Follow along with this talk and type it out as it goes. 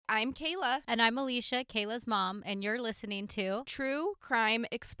I'm Kayla. And I'm Alicia, Kayla's mom, and you're listening to True Crime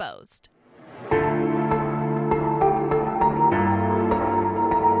Exposed.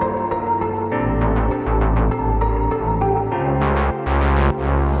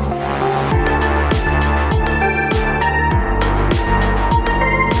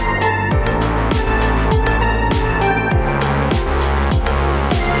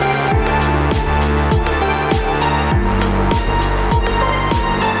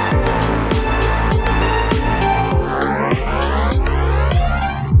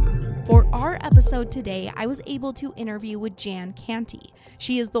 Today, I was able to interview with Canty.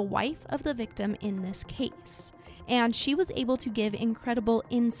 She is the wife of the victim in this case, and she was able to give incredible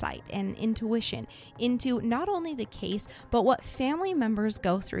insight and intuition into not only the case, but what family members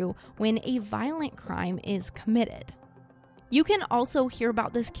go through when a violent crime is committed. You can also hear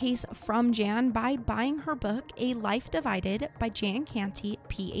about this case from Jan by buying her book, A Life Divided by Jan Canty,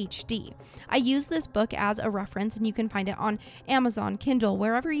 PhD. I use this book as a reference, and you can find it on Amazon, Kindle,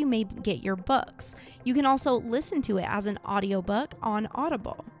 wherever you may get your books. You can also listen to it as an audiobook on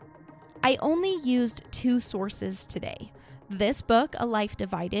Audible. I only used 2 sources today. This book, A Life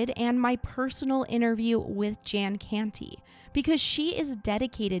Divided, and my personal interview with Jan Canty, because she is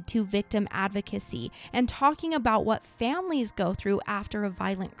dedicated to victim advocacy and talking about what families go through after a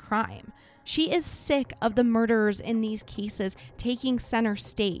violent crime. She is sick of the murderers in these cases taking center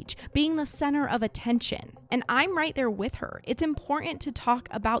stage, being the center of attention. And I'm right there with her. It's important to talk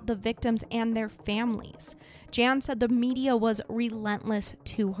about the victims and their families. Jan said the media was relentless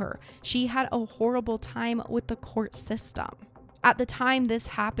to her. She had a horrible time with the court system. At the time this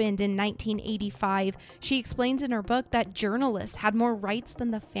happened in 1985, she explains in her book that journalists had more rights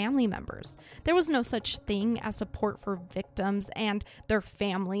than the family members. There was no such thing as support for victims and their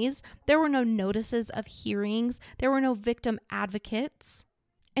families. There were no notices of hearings. There were no victim advocates.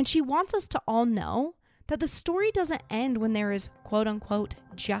 And she wants us to all know that the story doesn't end when there is quote-unquote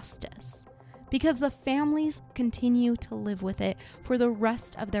justice, because the families continue to live with it for the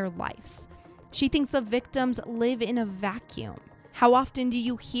rest of their lives. She thinks the victims live in a vacuum. How often do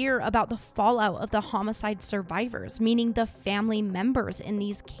you hear about the fallout of the homicide survivors, meaning the family members in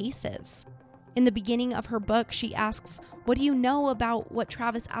these cases? In the beginning of her book, she asks, what do you know about what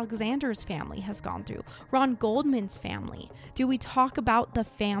Travis Alexander's family has gone through? Ron Goldman's family? Do we talk about the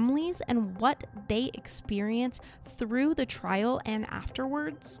families and what they experience through the trial and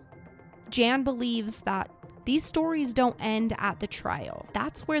afterwards? Jan believes that these stories don't end at the trial.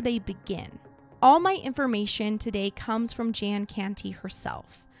 That's where they begin. All my information today comes from Jan Canty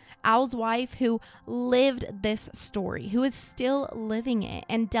herself, Al's wife, who lived this story, who is still living it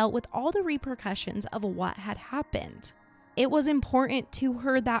and dealt with all the repercussions of what had happened. It was important to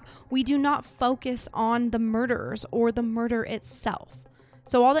her that we do not focus on the murderers or the murder itself.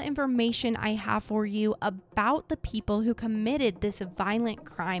 So all the information I have for you about the people who committed this violent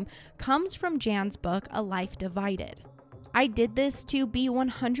crime comes from Jan's book, A Life Divided. I did this to be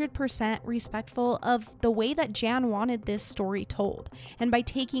 100% respectful of the way that Jan wanted this story told. And by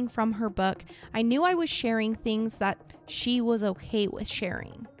taking from her book, I knew I was sharing things that she was okay with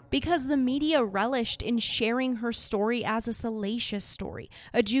sharing. Because the media relished in sharing her story as a salacious story,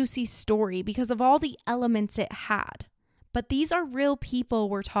 a juicy story, because of all the elements it had. But these are real people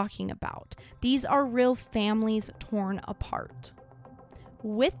we're talking about. These are real families torn apart.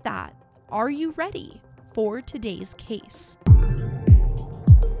 With that, are you ready for today's case?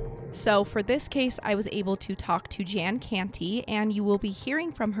 So for this case, I was able to talk to Jan Canty, and you will be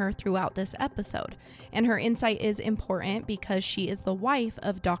hearing from her throughout this episode. And her insight is important because she is the wife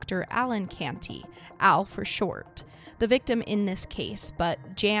of Dr. Alan Canty, Al for short, the victim in this case,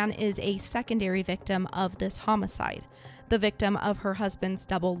 but Jan is a secondary victim of this homicide. The victim of her husband's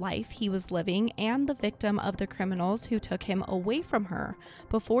double life he was living, and the victim of the criminals who took him away from her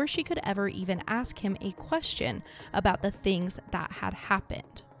before she could ever even ask him a question about the things that had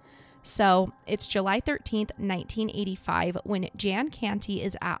happened. So it's July 13th, 1985, when Jan Canty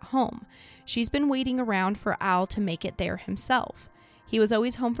is at home. She's been waiting around for Al to make it there himself. He was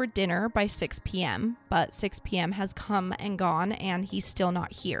always home for dinner by 6 p.m., but 6 p.m. has come and gone, and he's still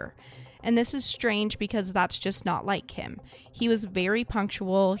not here. And this is strange because that's just not like him. He was very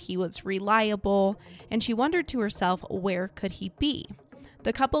punctual, he was reliable, and she wondered to herself, where could he be?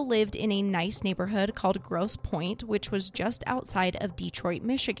 The couple lived in a nice neighborhood called Grosse Pointe, which was just outside of Detroit,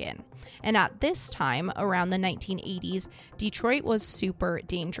 Michigan. And at this time, around the 1980s, Detroit was super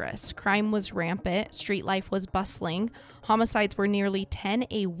dangerous. Crime was rampant, street life was bustling, homicides were nearly 10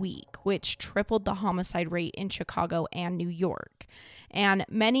 a week, which tripled the homicide rate in Chicago and New York. And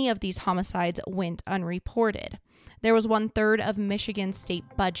many of these homicides went unreported. There was 1/3 of Michigan's state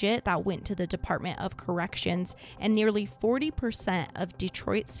budget that went to the Department of Corrections, and nearly 40% of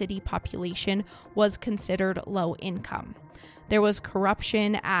Detroit city population was considered low income. There was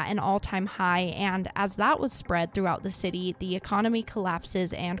corruption at an all-time high, and as that was spread throughout the city, the economy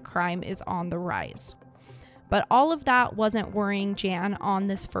collapses and crime is on the rise. But all of that wasn't worrying Jan on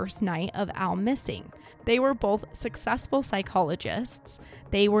this first night of Al missing. They were both successful psychologists.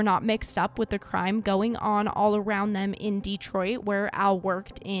 They were not mixed up with the crime going on all around them in Detroit, where Al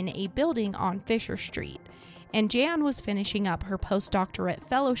worked in a building on Fisher Street. And Jan was finishing up her postdoctorate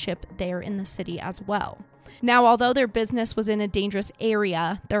fellowship there in the city as well. Now, although their business was in a dangerous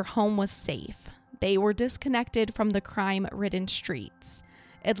area, their home was safe. They were disconnected from the crime-ridden streets.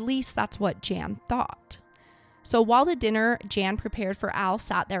 At least that's what Jan thought. So while the dinner Jan prepared for Al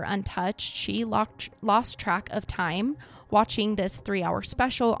sat there untouched, she lost track of time watching this 3-hour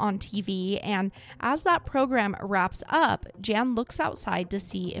special on TV. And as that program wraps up, Jan looks outside to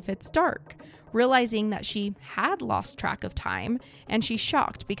see if it's dark, realizing that she had lost track of time, and she's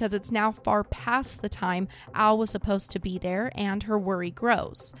shocked because it's now far past the time Al was supposed to be there, and her worry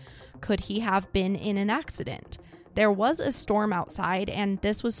grows. Could he have been in an accident? There was a storm outside, and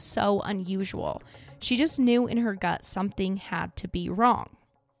this was so unusual. She just knew in her gut something had to be wrong.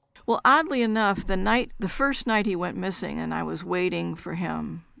 Well, oddly enough, the first night he went missing and I was waiting for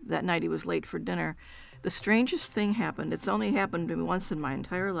him, that night he was late for dinner, the strangest thing happened. It's only happened to me once in my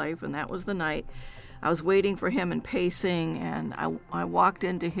entire life, and that was the night I was waiting for him and pacing, and I walked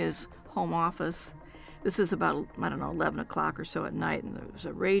into his home office. This is about, 11 o'clock or so at night, and there was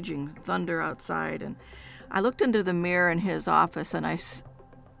a raging thunder outside, and I looked into the mirror in his office, and I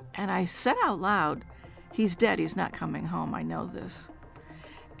said out loud, "He's dead, he's not coming home, I know this."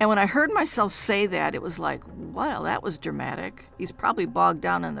 And when I heard myself say that, it was like, wow, that was dramatic. He's probably bogged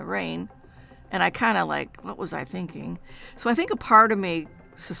down in the rain. And I kind of what was I thinking? So I think a part of me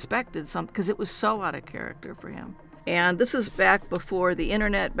suspected something, because it was so out of character for him. And this is back before the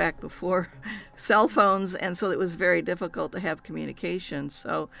internet, back before cell phones, and so it was very difficult to have communication.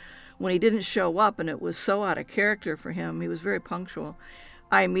 So when he didn't show up and it was so out of character for him, he was very punctual,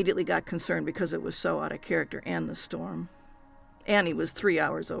 I immediately got concerned because it was so out of character, and the storm. And he was 3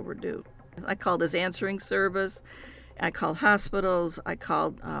 hours overdue. I called his answering service. I called hospitals. I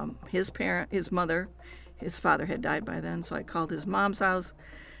called his mother. His father had died by then, so I called his mom's house.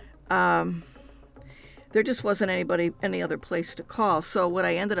 There just wasn't any other place to call. So what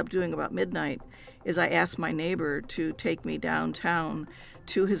I ended up doing about midnight is I asked my neighbor to take me downtown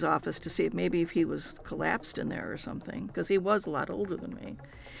to his office to see if he was collapsed in there or something, because he was a lot older than me.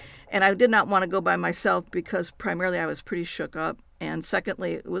 And I did not want to go by myself because primarily I was pretty shook up. And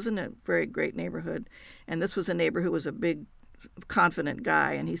secondly, it wasn't a very great neighborhood. And this was a neighbor who was a big, confident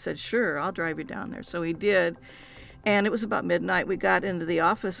guy. And he said, "Sure, I'll drive you down there." So he did. And it was about midnight. We got into the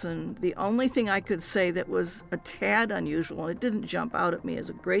office, and the only thing I could say that was a tad unusual, and it didn't jump out at me as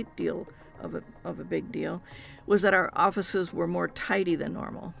a great deal of a big deal, was that our offices were more tidy than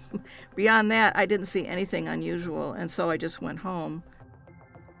normal. Beyond that, I didn't see anything unusual, and so I just went home.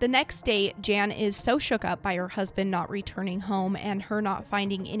 The next day, Jan is so shook up by her husband not returning home and her not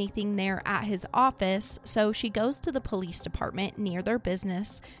finding anything there at his office, so she goes to the police department near their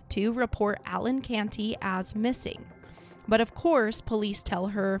business to report Alan Canty as missing. But of course, police tell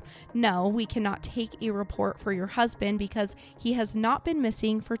her, "No, we cannot take a report for your husband because he has not been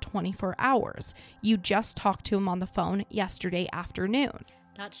missing for 24 hours. You just talked to him on the phone yesterday afternoon."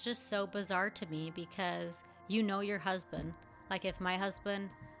 That's just so bizarre to me because you know your husband. Like, if my husband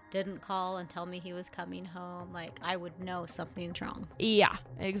didn't call and tell me he was coming home, I would know something's wrong. Yeah,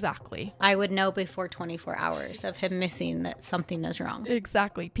 exactly. I would know before 24 hours of him missing that something is wrong.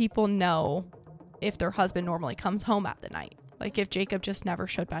 Exactly. People know if their husband normally comes home at the night. If Jacob just never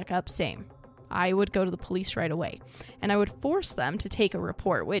showed back up, same. I would go to the police right away. And I would force them to take a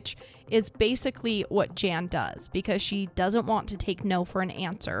report, which is basically what Jan does because she doesn't want to take no for an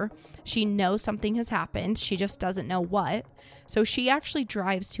answer. She knows something has happened. She just doesn't know what. So she actually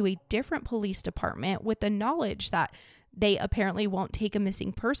drives to a different police department with the knowledge that they apparently won't take a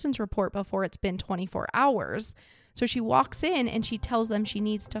missing persons report before it's been 24 hours. So she walks in and she tells them she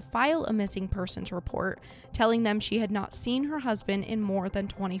needs to file a missing persons report, telling them she had not seen her husband in more than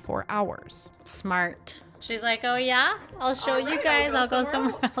 24 hours. Smart. She's like, "Oh yeah? I'll show you guys. I'll go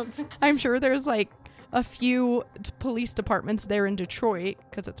somewhere else." I'm sure there's a few police departments there in Detroit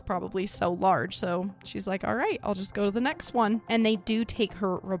because it's probably so large. So she's like, "All right, I'll just go to the next one." And they do take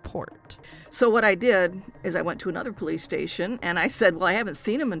her report. So what I did is I went to another police station and I said, "Well, I haven't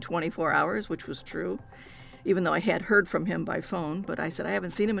seen him in 24 hours, which was true. even though I had heard from him by phone. But I said, I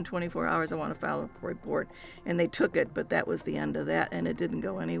haven't seen him in 24 hours. I want to file a report. And they took it, but that was the end of that, and it didn't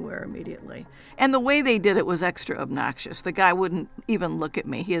go anywhere immediately. And the way they did it was extra obnoxious. The guy wouldn't even look at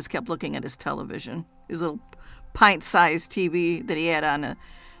me. He just kept looking at his television, his little pint-sized TV that he had on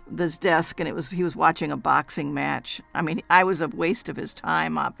this desk, and he was watching a boxing match. I mean, I was a waste of his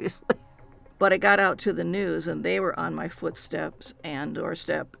time, obviously. But it got out to the news, and they were on my footsteps and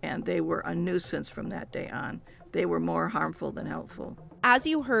doorstep, and they were a nuisance from that day on. They were more harmful than helpful. As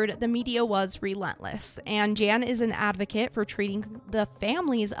you heard, the media was relentless, and Jan is an advocate for treating the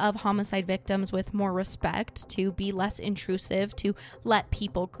families of homicide victims with more respect, to be less intrusive, to let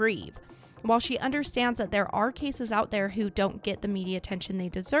people grieve. While she understands that there are cases out there who don't get the media attention they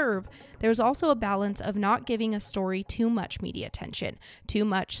deserve, there's also a balance of not giving a story too much media attention, too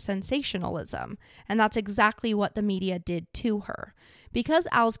much sensationalism, and that's exactly what the media did to her. Because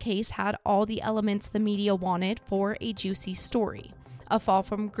Al's case had all the elements the media wanted for a juicy story: a fall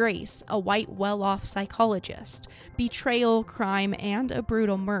from grace, a white well-off psychologist, betrayal, crime, and a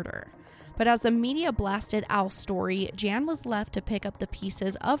brutal murder. But as the media blasted Al's story, Jan was left to pick up the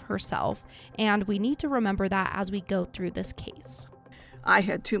pieces of herself, and we need to remember that as we go through this case. I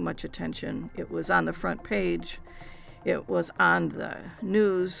had too much attention. It was on the front page. It was on the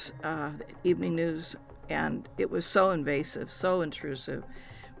news, the evening news, and it was so invasive, so intrusive.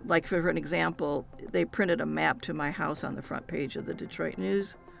 Like, for an example, they printed a map to my house on the front page of the Detroit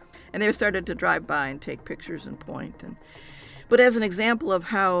News, and they started to drive by and take pictures and point. But as an example of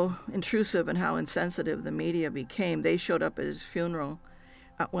how intrusive and how insensitive the media became, they showed up at his funeral.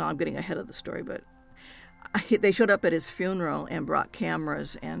 Well, I'm getting ahead of the story, but they showed up at his funeral and brought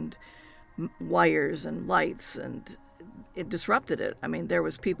cameras and wires and lights, and it disrupted it. I mean, there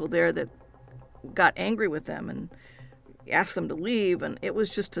was people there that got angry with them and asked them to leave, and it was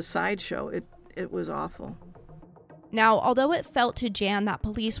just a sideshow. It was awful. Now, although it felt to Jan that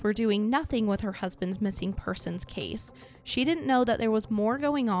police were doing nothing with her husband's missing persons case, she didn't know that there was more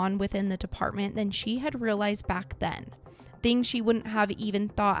going on within the department than she had realized back then. Things she wouldn't have even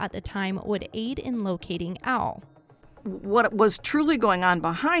thought at the time would aid in locating Al. What was truly going on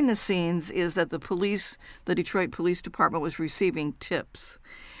behind the scenes is that the Detroit Police Department was receiving tips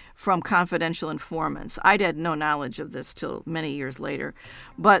from confidential informants. I'd had no knowledge of this till many years later.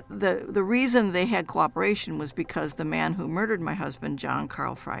 But the reason they had cooperation was because the man who murdered my husband, John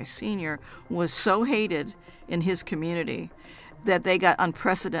Carl Fry Sr., was so hated in his community that they got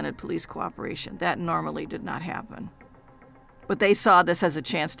unprecedented police cooperation. That normally did not happen. But they saw this as a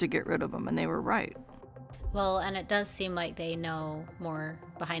chance to get rid of him, and they were right. Well, and it does seem like they know more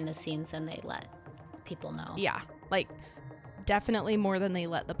behind the scenes than they let people know. Yeah, definitely more than they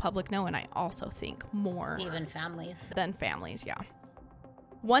let the public know, and I also think more even families than families. Yeah.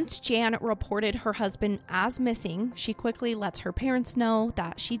 Once Jan reported her husband as missing, she quickly lets her parents know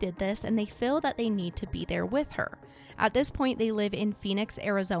that she did this, and they feel that they need to be there with her. At this point, they live in Phoenix,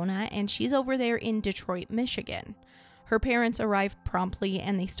 Arizona, and she's over there in Detroit, Michigan. Her parents arrive promptly,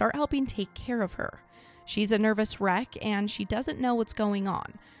 and they start helping take care of her. She's a nervous wreck, and she doesn't know what's going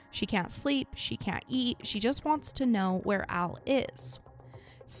on. She can't sleep, she can't eat, she just wants to know where Al is.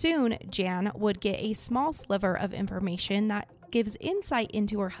 Soon, Jan would get a small sliver of information that gives insight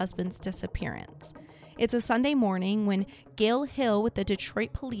into her husband's disappearance. It's a Sunday morning when Gail Hill with the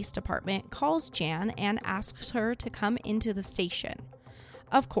Detroit Police Department calls Jan and asks her to come into the station.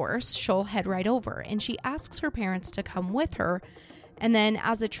 Of course, she'll head right over, and she asks her parents to come with her. And then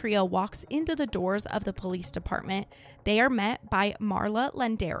as the trio walks into the doors of the police department, they are met by Marla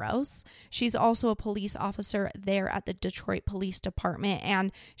Landeros. She's also a police officer there at the Detroit Police Department,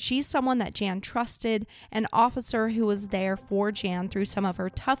 and she's someone that Jan trusted, an officer who was there for Jan through some of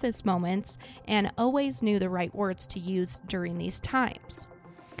her toughest moments and always knew the right words to use during these times.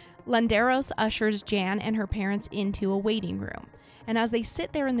 Landeros ushers Jan and her parents into a waiting room. And as they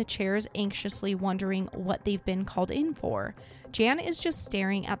sit there in the chairs, anxiously wondering what they've been called in for, Jan is just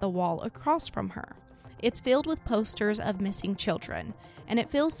staring at the wall across from her. It's filled with posters of missing children, and it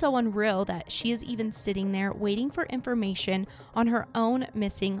feels so unreal that she is even sitting there waiting for information on her own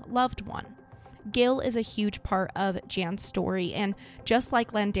missing loved one. Gil is a huge part of Jan's story, and just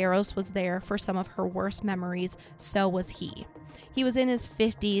like Landeros was there for some of her worst memories, so was he. He was in his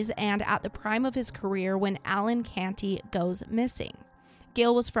 50s and at the prime of his career when Alan Canty goes missing.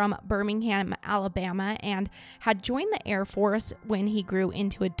 Gil was from Birmingham, Alabama, and had joined the Air Force when he grew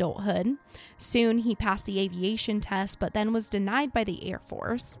into adulthood. Soon he passed the aviation test, but then was denied by the Air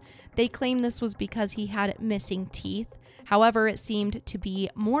Force. They claim this was because he had missing teeth. However, it seemed to be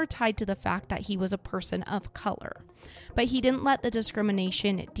more tied to the fact that he was a person of color. But he didn't let the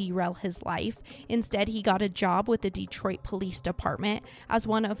discrimination derail his life. Instead, he got a job with the Detroit Police Department as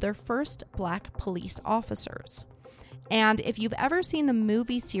one of their first black police officers. And if you've ever seen the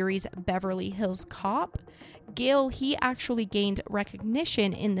movie series Beverly Hills Cop, Gil, he actually gained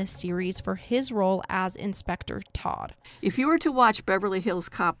recognition in this series for his role as Inspector Todd. If you were to watch Beverly Hills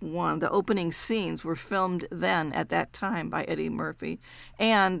Cop 1, the opening scenes were filmed then at that time by Eddie Murphy.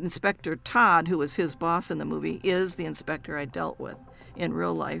 And Inspector Todd, who was his boss in the movie, is the inspector I dealt with in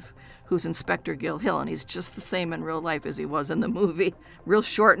real life, who's Inspector Gil Hill. And he's just the same in real life as he was in the movie. Real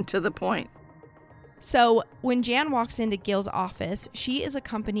short and to the point. So when Jan walks into Gil's office, she is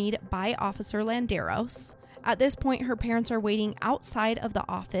accompanied by Officer Landeros. At this point, her parents are waiting outside of the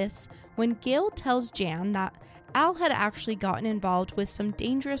office when Gil tells Jan that Al had actually gotten involved with some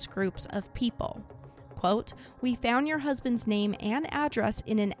dangerous groups of people. Quote, "We found your husband's name and address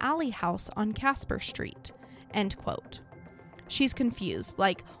in an alley house on Casper Street." End quote. She's confused,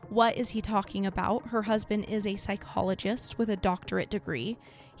 like, what is he talking about? Her husband is a psychologist with a doctorate degree.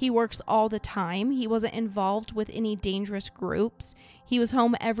 He works all the time. He wasn't involved with any dangerous groups. He was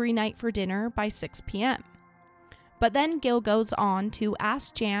home every night for dinner by 6 p.m. But then Gil goes on to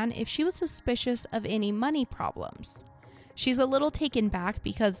ask Jan if she was suspicious of any money problems. She's a little taken back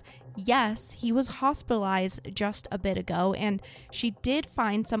because, yes, he was hospitalized just a bit ago and she did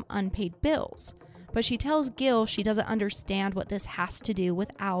find some unpaid bills. But she tells Gil she doesn't understand what this has to do with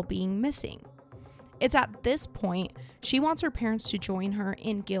Al being missing. It's at this point she wants her parents to join her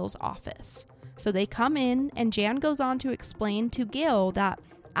in Gil's office. So they come in and Jan goes on to explain to Gil that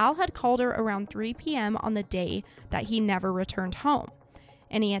Al had called her around 3 p.m. on the day that he never returned home,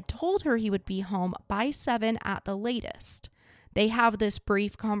 and he had told her he would be home by 7 at the latest. They have this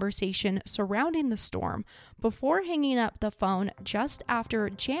brief conversation surrounding the storm before hanging up the phone just after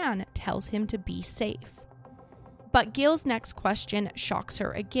Jan tells him to be safe. But Gil's next question shocks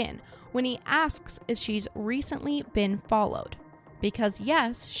her again when he asks if she's recently been followed. Because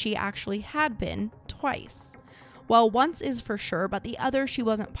yes, she actually had been twice. Well, once is for sure, but the other she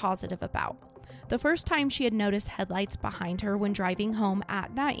wasn't positive about. The first time she had noticed headlights behind her when driving home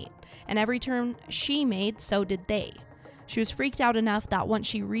at night, and every turn she made, so did they. She was freaked out enough that once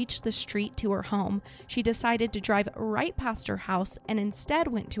she reached the street to her home, she decided to drive right past her house and instead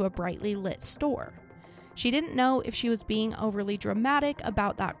went to a brightly lit store. She didn't know if she was being overly dramatic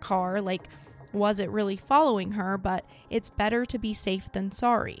about that car, like, was it really following her, but it's better to be safe than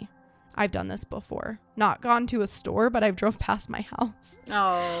sorry. I've done this before. Not gone to a store, but I've drove past my house.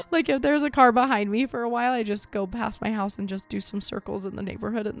 Oh. Like if there's a car behind me for a while, I just go past my house and just do some circles in the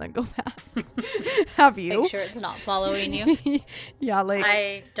neighborhood and then go back. Have you? Make sure it's not following you. Yeah, like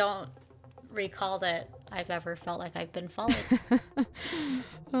I don't recall that I've ever felt like I've been followed.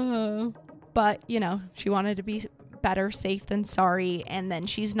 But, you know, she wanted to be better safe than sorry, and then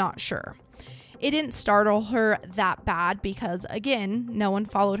she's not sure. It didn't startle her that bad because, again, no one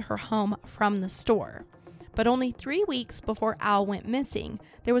followed her home from the store. But only 3 weeks before Al went missing,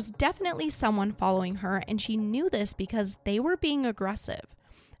 there was definitely someone following her, and she knew this because they were being aggressive,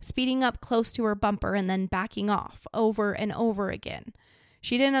 speeding up close to her bumper and then backing off over and over again.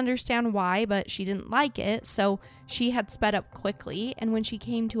 She didn't understand why, but she didn't like it, so she had sped up quickly, and when she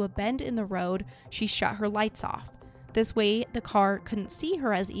came to a bend in the road, she shut her lights off. This way, the car couldn't see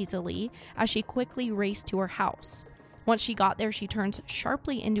her as easily as she quickly raced to her house. Once she got there, she turns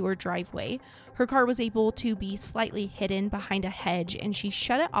sharply into her driveway. Her car was able to be slightly hidden behind a hedge, and she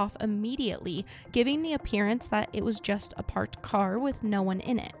shut it off immediately, giving the appearance that it was just a parked car with no one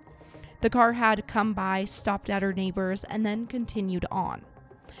in it. The car had come by, stopped at her neighbor's, and then continued on.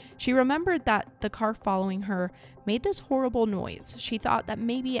 She remembered that the car following her made this horrible noise. She thought that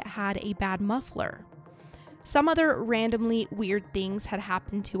maybe it had a bad muffler. Some other randomly weird things had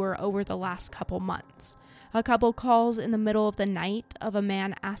happened to her over the last couple months. A couple calls in the middle of the night of a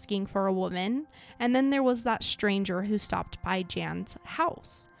man asking for a woman, and then there was that stranger who stopped by Jan's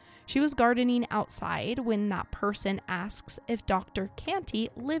house. She was gardening outside when that person asks if Dr. Canty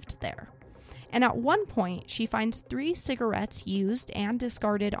lived there. And at one point, she finds 3 cigarettes used and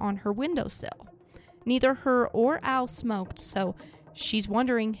discarded on her windowsill. Neither her or Al smoked, so she's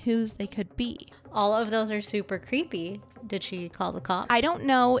wondering whose they could be. All of those are super creepy. Did she call the cops? I don't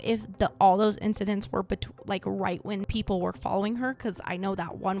know if all those incidents were right when people were following her, because I know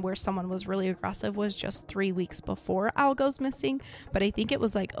that one where someone was really aggressive was just 3 weeks before Al goes missing, but I think it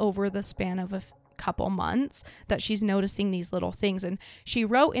was like over the span of a couple months that she's noticing these little things. And she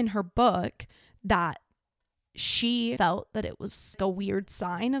wrote in her book that She felt that it was a weird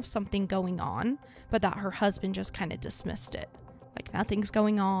sign of something going on, but that her husband just kind of dismissed it. Like, nothing's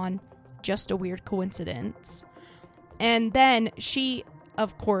going on, just a weird coincidence. And then she,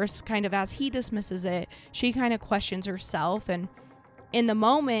 of course, kind of as he dismisses it, she kind of questions herself and in the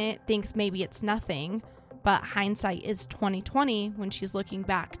moment thinks maybe it's nothing, but hindsight is 2020 when she's looking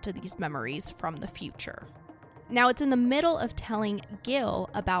back to these memories from the future. Now, it's in the middle of telling Gil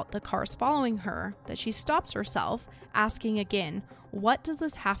about the cars following her that she stops herself, asking again, what does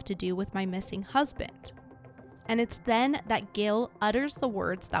this have to do with my missing husband? And it's then that Gil utters the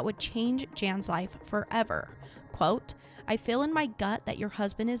words that would change Jan's life forever. Quote, I feel in my gut that your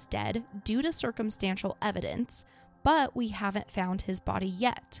husband is dead due to circumstantial evidence, but we haven't found his body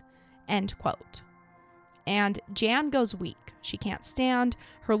yet. End quote. And Jan goes weak. She can't stand.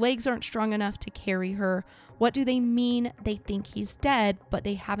 Her legs aren't strong enough to carry her. What do they mean? They think he's dead, but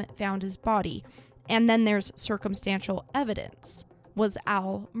they haven't found his body. And then there's circumstantial evidence. Was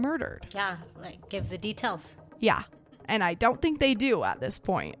Al murdered? Yeah, like give the details. Yeah, and I don't think they do at this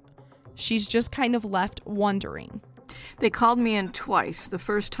point. She's just kind of left wondering. They called me in twice. The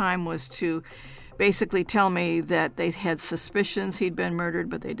first time was to basically tell me that they had suspicions he'd been murdered,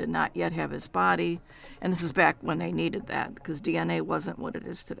 but they did not yet have his body. And this is back when they needed that, because DNA wasn't what it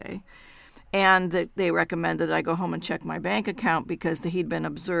is today. And that they recommended that I go home and check my bank account because he'd been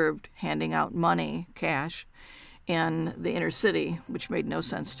observed handing out money, cash, in the inner city, which made no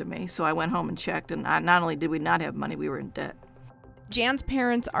sense to me. So I went home and checked, and not only did we not have money, we were in debt. Jan's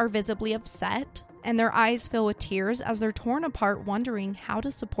parents are visibly upset, and their eyes fill with tears as they're torn apart wondering how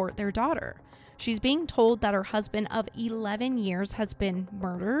to support their daughter. She's being told that her husband of 11 years has been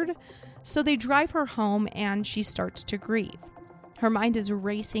murdered, so they drive her home and she starts to grieve. Her mind is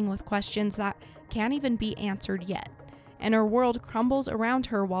racing with questions that can't even be answered yet, and her world crumbles around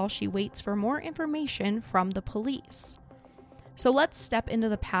her while she waits for more information from the police. So let's step into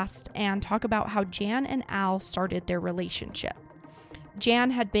the past and talk about how Jan and Al started their relationship.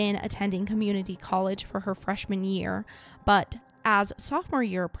 Jan had been attending community college for her freshman year, but as sophomore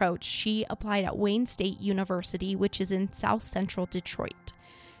year approached, she applied at Wayne State University, which is in South Central Detroit.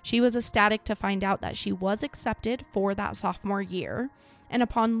 She was ecstatic to find out that she was accepted for that sophomore year, and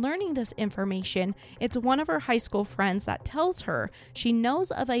upon learning this information, it's one of her high school friends that tells her she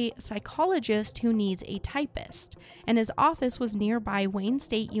knows of a psychologist who needs a typist, and his office was nearby Wayne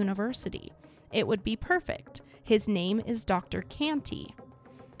State University. It would be perfect. His name is Dr. Canty.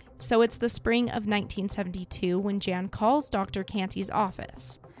 So it's the spring of 1972 when Jan calls Dr. Canty's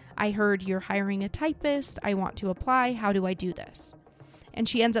office. I heard you're hiring a typist. I want to apply. How do I do this? And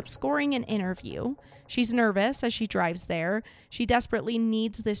she ends up scoring an interview. She's nervous as she drives there. She desperately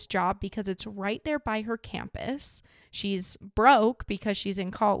needs this job because it's right there by her campus. She's broke because she's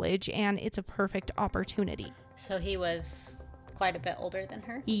in college, and it's a perfect opportunity. So he was quite a bit older than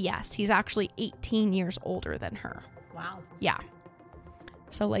her? Yes, he's actually 18 years older than her. Wow. Yeah.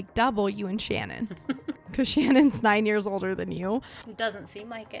 So like double you and Shannon, because Shannon's 9 years older than you. It doesn't seem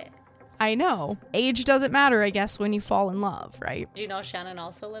like it. I know. Age doesn't matter, I guess, when you fall in love, right? Do you know Shannon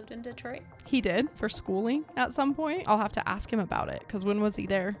also lived in Detroit? He did, for schooling at some point. I'll have to ask him about it, because when was he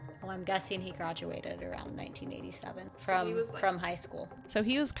there? Well, I'm guessing he graduated around 1987 from high school. So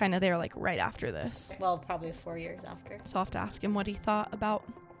he was kind of there like right after this. Well, probably 4 years after. So I'll have to ask him what he thought about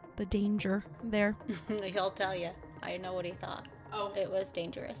the danger there. He'll tell you. I know what he thought. Oh, it was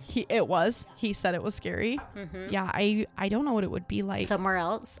dangerous. He said it was scary. Mm-hmm. Yeah, I don't know what it would be like somewhere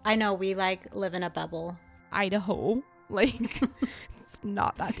else. I know we live in a bubble. Idaho, like it's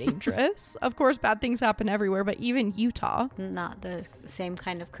not that dangerous. Of course, bad things happen everywhere, but even Utah, not the same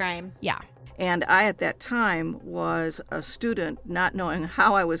kind of crime. Yeah. And I, at that time, was a student, not knowing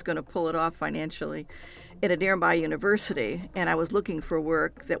how I was going to pull it off financially, at a nearby university, and I was looking for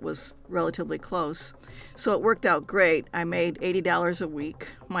work that was relatively close. So it worked out great. I made $80 a week.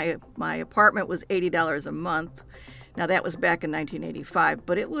 My apartment was $80 a month. Now, that was back in 1985,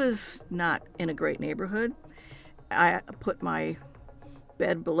 but it was not in a great neighborhood. I put my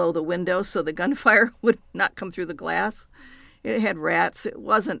bed below the window so the gunfire would not come through the glass. It had rats. It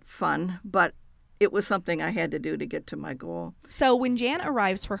wasn't fun, but it was something I had to do to get to my goal. So when Jan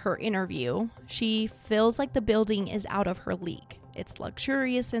arrives for her interview, she feels like the building is out of her league. It's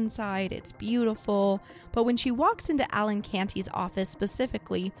luxurious inside, it's beautiful, but when she walks into Alan Canty's office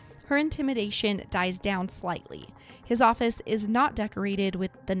specifically, her intimidation dies down slightly. His office is not decorated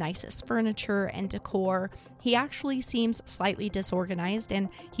with the nicest furniture and decor. He actually seems slightly disorganized, and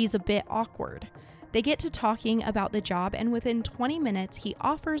he's a bit awkward. They get to talking about the job, and within 20 minutes, he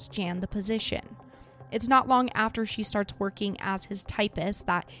offers Jan the position. It's not long after she starts working as his typist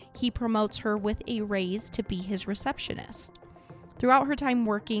that he promotes her with a raise to be his receptionist. Throughout her time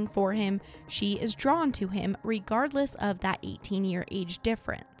working for him, she is drawn to him regardless of that 18-year age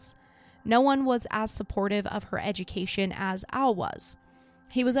difference. No one was as supportive of her education as Al was.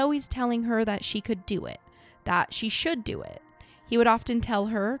 He was always telling her that she could do it, that she should do it. He would often tell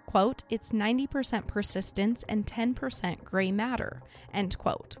her, quote, "It's 90% persistence and 10% gray matter," end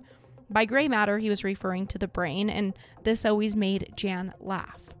quote. By gray matter, he was referring to the brain, and this always made Jan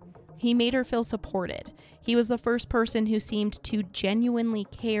laugh. He made her feel supported. He was the first person who seemed to genuinely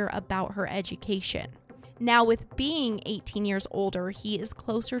care about her education. Now, with being 18 years older, he is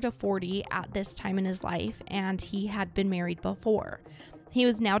closer to 40 at this time in his life, and he had been married before. He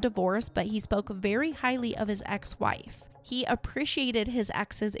was now divorced, but he spoke very highly of his ex-wife. He appreciated his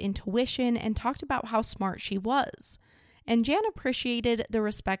ex's intuition and talked about how smart she was. And Jan appreciated the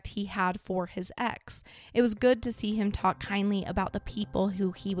respect he had for his ex. It was good to see him talk kindly about the people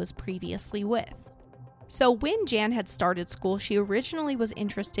who he was previously with. So when Jan had started school, she originally was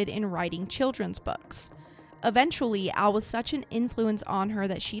interested in writing children's books. Eventually, Al was such an influence on her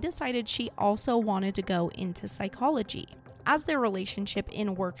that she decided she also wanted to go into psychology. As their relationship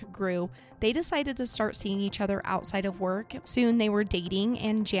in work grew, they decided to start seeing each other outside of work. Soon they were dating,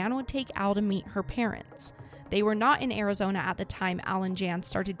 and Jan would take Al to meet her parents. They were not in Arizona at the time Al and Jan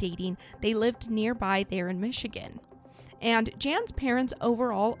started dating. They lived nearby there in Michigan. And Jan's parents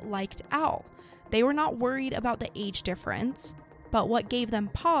overall liked Al. They were not worried about the age difference, but what gave them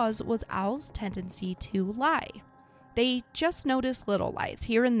pause was Al's tendency to lie. They just noticed little lies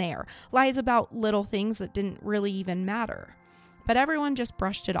here and there, lies about little things that didn't really even matter. But everyone just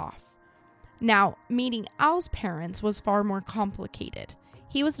brushed it off. Now, meeting Al's parents was far more complicated.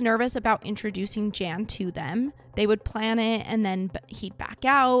 He was nervous about introducing Jan to them. They would plan it, and then he'd back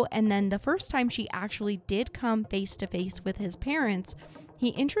out. And then the first time she actually did come face to face with his parents, he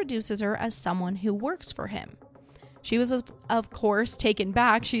introduces her as someone who works for him. She was, of course, taken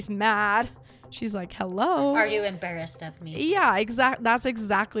back. She's mad. She's like, "Hello. Are you embarrassed of me?" Yeah, that's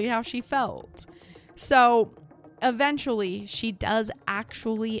exactly how she felt. So eventually, she does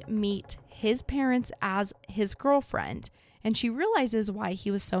actually meet his parents as his girlfriend, and she realizes why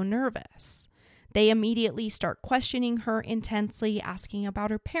he was so nervous. They immediately start questioning her intensely, asking about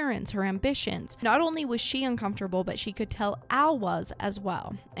her parents, her ambitions. Not only was she uncomfortable, but she could tell Al was as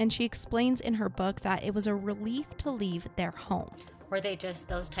well. And she explains in her book that it was a relief to leave their home. Were they just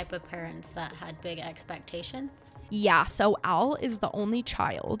those type of parents that had big expectations? Yeah, so Al is the only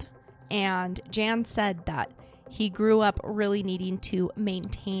child, and Jan said that he grew up really needing to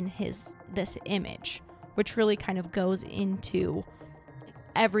maintain this image, which really kind of goes into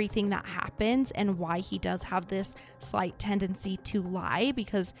everything that happens and why he does have this slight tendency to lie,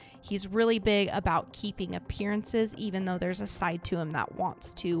 because he's really big about keeping appearances, even though there's a side to him that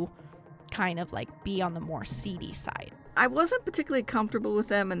wants to kind of like be on the more seedy side. I wasn't particularly comfortable with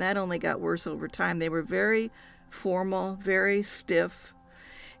them, and that only got worse over time. They were very formal, very stiff,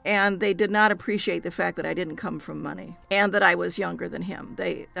 and they did not appreciate the fact that I didn't come from money and that I was younger than him.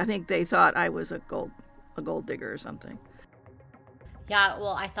 I think they thought I was a gold digger or something. Yeah,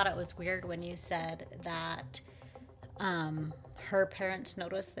 well, I thought it was weird when you said that her parents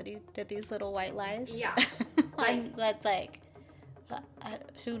noticed that he did these little white lies. Yeah. That's like,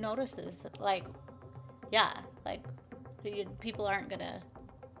 who notices? Like, yeah, like, people aren't gonna,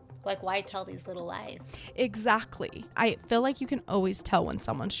 like, why tell these little lies? Exactly. I feel like you can always tell when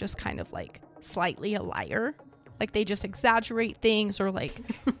someone's just kind of like slightly a liar. Like they just exaggerate things, or like,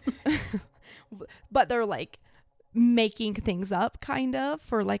 but they're like making things up kind of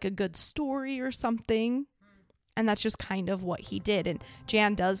for like a good story or something. And that's just kind of what he did. And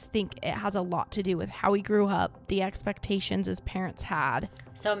Jan does think it has a lot to do with how he grew up, the expectations his parents had.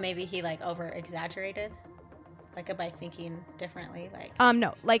 So maybe he like over exaggerated, like by thinking differently, like.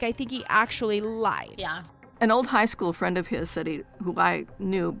 No, like I think he actually lied. Yeah. An old high school friend of his said who I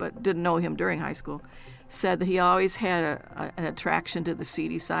knew but didn't know him during high school, said that he always had an attraction to the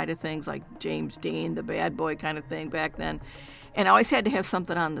seedy side of things, like James Dean, the bad boy kind of thing back then, and always had to have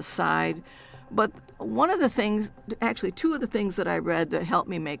something on the side. But one of the things, actually two of the things that I read that helped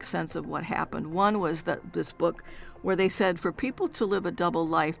me make sense of what happened, one was this book where they said for people to live a double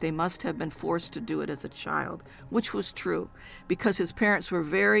life, they must have been forced to do it as a child, which was true, because his parents were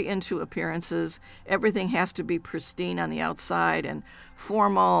very into appearances. Everything has to be pristine on the outside and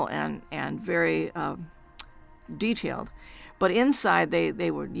formal and very detailed. But inside,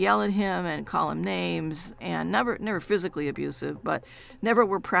 they would yell at him and call him names, and never physically abusive, but never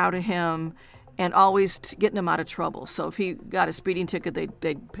were proud of him, and always getting him out of trouble. So if he got a speeding ticket,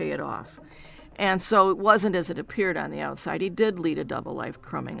 they'd pay it off. And so it wasn't as it appeared on the outside. He did lead a double life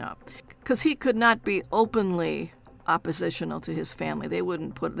growing up because he could not be openly oppositional to his family. They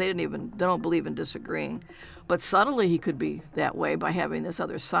don't believe in disagreeing. But subtly he could be that way by having this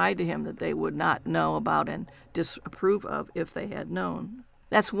other side to him that they would not know about and disapprove of if they had known.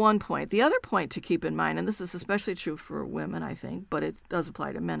 That's one point. The other point to keep in mind, and this is especially true for women, I think, but it does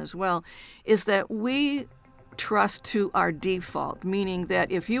apply to men as well, is that we trust to our default, meaning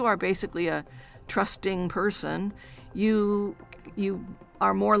that if you are basically a trusting person, you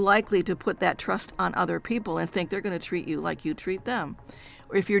are more likely to put that trust on other people and think they're going to treat you like you treat them.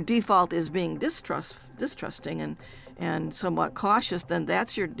 Or if your default is being distrusting and somewhat cautious, then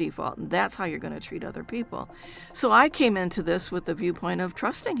that's your default, and that's how you're going to treat other people. So I came into this with the viewpoint of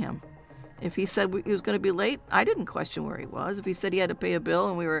trusting him. If he said he was going to be late, I didn't question where he was. If he said he had to pay a bill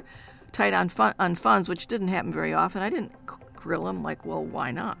and we were tight on funds, which didn't happen very often, I didn't grill him like, well,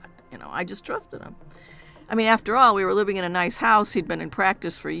 why not? I just trusted him. I mean, after all, we were living in a nice house. He'd been in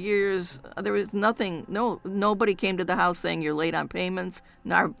practice for years. There was nothing, nobody came to the house saying you're late on payments.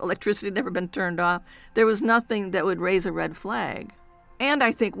 Our electricity had never been turned off. There was nothing that would raise a red flag. And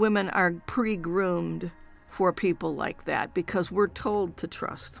I think women are pre-groomed for people like that because we're told to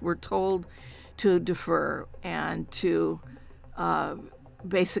trust. We're told to defer and to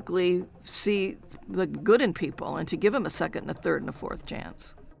basically see the good in people and to give them a second and a third and a fourth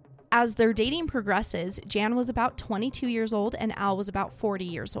chance. As their dating progresses, Jan was about 22 years old and Al was about 40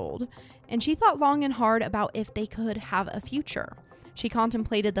 years old, and she thought long and hard about if they could have a future. She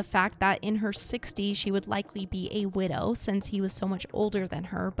contemplated the fact that in her 60s she would likely be a widow since he was so much older than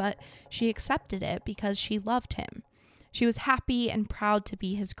her, but she accepted it because she loved him. She was happy and proud to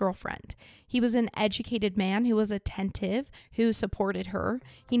be his girlfriend. He was an educated man who was attentive, who supported her.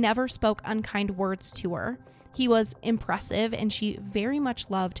 He never spoke unkind words to her. He was impressive, and she very much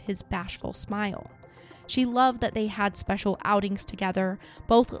loved his bashful smile. She loved that they had special outings together.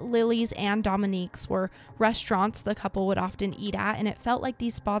 Both Lily's and Dominique's were restaurants the couple would often eat at, and it felt like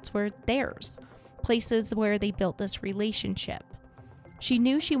these spots were theirs, places where they built this relationship. She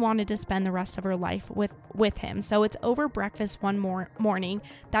knew she wanted to spend the rest of her life with him, so it's over breakfast one morning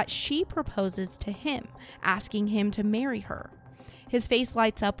that she proposes to him, asking him to marry her. His face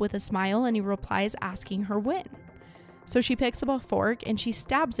lights up with a smile and he replies asking her when. So she picks up a fork and she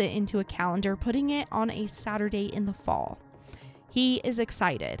stabs it into a calendar, putting it on a Saturday in the fall. He is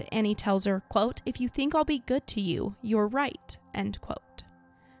excited and he tells her, quote, "If you think I'll be good to you, you're right," end quote.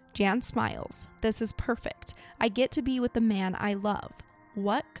 Jan smiles. This is perfect. I get to be with the man I love.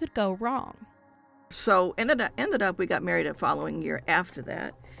 What could go wrong? So ended up we got married the following year after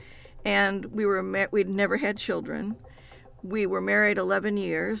that. And we'd never had children. We were married 11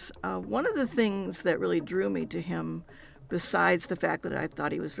 years. One of the things that really drew me to him, besides the fact that I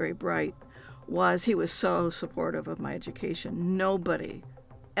thought he was very bright, was he was so supportive of my education. Nobody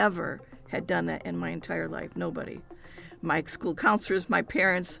ever had done that in my entire life. Nobody. My school counselors, my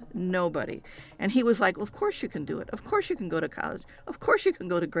parents, nobody. And he was like, well, of course you can do it. Of course you can go to college. Of course you can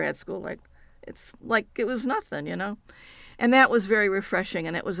go to grad school. It's like it was nothing, And that was very refreshing,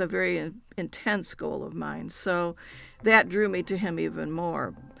 and it was a very intense goal of mine. So that drew me to him even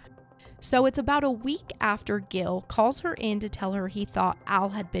more. So it's about a week after Gil calls her in to tell her he thought Al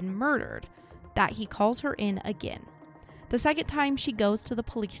had been murdered, that he calls her in again. The second time she goes to the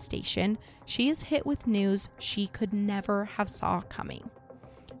police station, she is hit with news she could never have saw coming.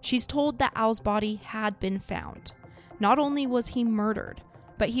 She's told that Al's body had been found. Not only was he murdered,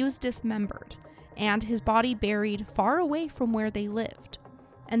 but he was dismembered, and his body buried far away from where they lived.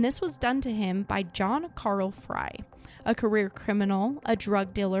 And this was done to him by John Carl Fry, a career criminal, a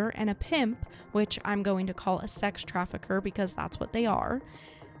drug dealer, and a pimp, which I'm going to call a sex trafficker because that's what they are.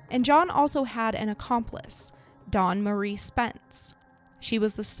 And John also had an accomplice, Dawn Marie Spence. She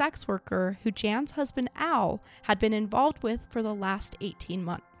was the sex worker who Jan's husband Al had been involved with for the last 18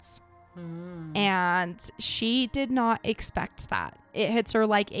 months. And she did not expect that. It hits her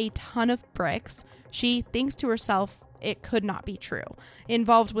like a ton of bricks. She thinks to herself, it could not be true.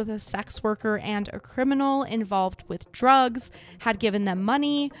 Involved with a sex worker and a criminal, involved with drugs, had given them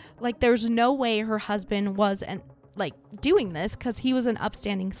money. There's no way her husband was doing this because he was an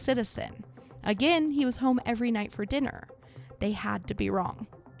upstanding citizen. Again, he was home every night for dinner. They had to be wrong.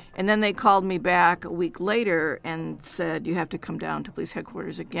 And then they called me back a week later and said, you have to come down to police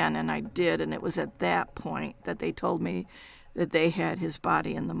headquarters again. And I did. And it was at that point that they told me that they had his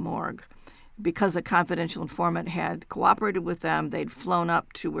body in the morgue. Because a confidential informant had cooperated with them, they'd flown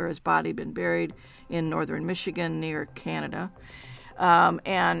up to where his body had been buried in northern Michigan near Canada,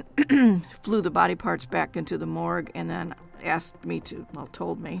 and flew the body parts back into the morgue. And then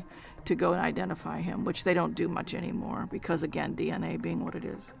told me to go and identify him, which they don't do much anymore because, again, DNA being what it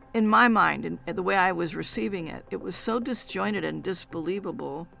is. In my mind, and the way I was receiving it, it was so disjointed and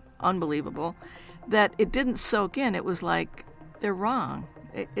unbelievable, that it didn't soak in. It was like, they're wrong.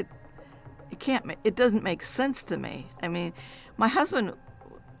 It doesn't make sense to me. I mean, my husband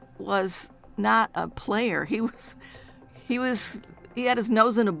was not a player. He had his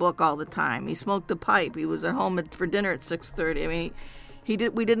nose in a book all the time. He smoked a pipe. He was at home for dinner at 6:30. I mean,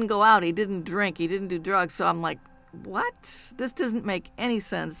 we didn't go out. He didn't drink. He didn't do drugs. So I'm like, what? This doesn't make any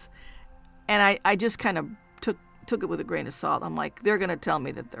sense. And I just kind of took it with a grain of salt. I'm like, they're going to tell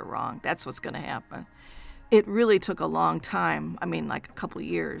me that they're wrong. That's what's going to happen. It really took a long time. I mean, like a couple of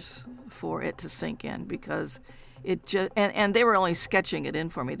years for it to sink in, because it just, and they were only sketching it in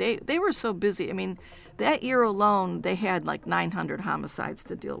for me. They were so busy. I mean, that year alone, they had like 900 homicides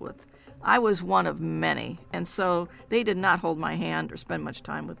to deal with. I was one of many, and so they did not hold my hand or spend much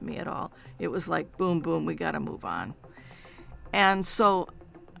time with me at all. It was like, boom, boom, we got to move on. And so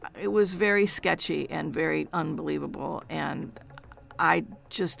it was very sketchy and very unbelievable, and I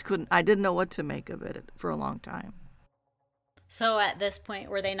didn't know what to make of it for a long time. So at this point,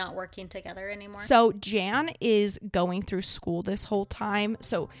 were they not working together anymore? So Jan is going through school this whole time.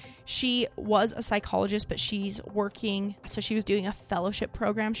 So she was a psychologist, but she's working. So she was doing a fellowship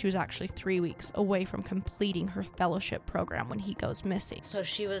program. She was actually 3 weeks away from completing her fellowship program when he goes missing. So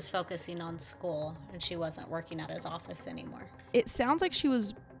she was focusing on school and she wasn't working at his office anymore. It sounds like she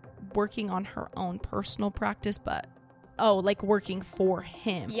was working on her own personal practice, but like working for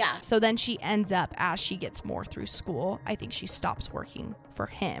him. Yeah. So then she ends up, as she gets more through school, I think she stops working for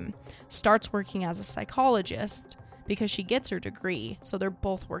him, starts working as a psychologist because she gets her degree. So they're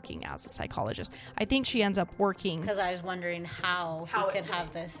both working as a psychologist. I think she ends up working. Because I was wondering how he could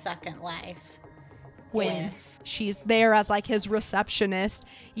have this second life. When she's there as like his receptionist.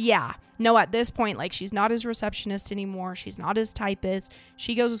 Yeah. No, at this point, like, she's not his receptionist anymore. She's not his typist.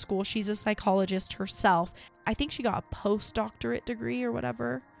 She goes to school. She's a psychologist herself. I think she got a postdoctorate degree or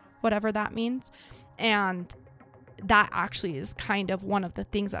whatever that means. And that actually is kind of one of the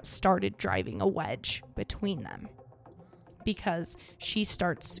things that started driving a wedge between them, because she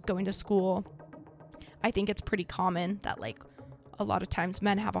starts going to school. I think it's pretty common that, like, a lot of times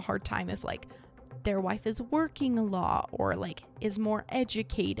men have a hard time if, like, their wife is working a lot or, like, is more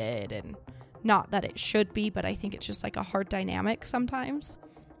educated, and not that it should be, but I think it's just like a hard dynamic sometimes.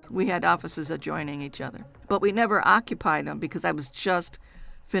 We had offices adjoining each other, but we never occupied them because I was just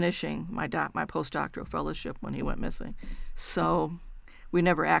finishing my postdoctoral fellowship when he went missing. So we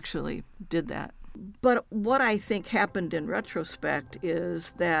never actually did that. But what I think happened in retrospect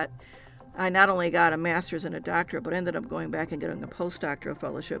is that I not only got a master's and a doctorate, but ended up going back and getting a postdoctoral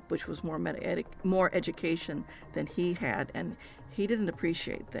fellowship, which was more education than he had, and he didn't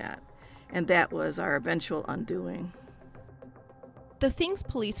appreciate that. And that was our eventual undoing. The things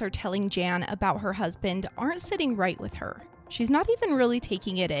police are telling Jan about her husband aren't sitting right with her. She's not even really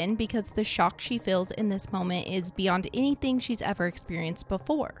taking it in, because the shock she feels in this moment is beyond anything she's ever experienced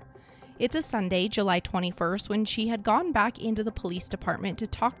before. It's a Sunday, July 21st, when she had gone back into the police department to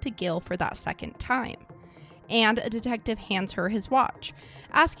talk to Gil for that second time. And a detective hands her his watch,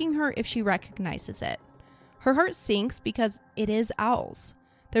 asking her if she recognizes it. Her heart sinks because it is Al's.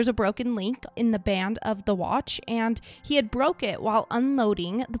 There's a broken link in the band of the watch, and he had broke it while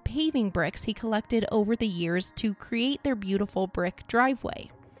unloading the paving bricks he collected over the years to create their beautiful brick driveway.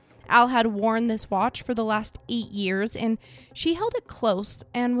 Al had worn this watch for the last 8 years, and she held it close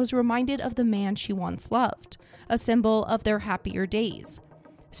and was reminded of the man she once loved, a symbol of their happier days.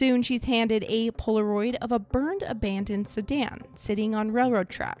 Soon she's handed a Polaroid of a burned, abandoned sedan sitting on railroad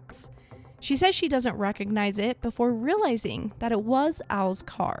tracks. She says she doesn't recognize it before realizing that it was Al's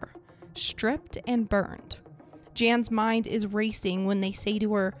car, stripped and burned. Jan's mind is racing when they say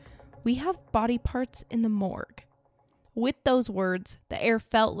to her, "We have body parts in the morgue." With those words, the air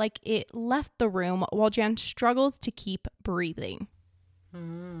felt like it left the room while Jan struggles to keep breathing.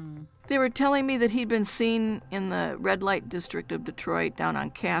 They were telling me that he'd been seen in the red light district of Detroit down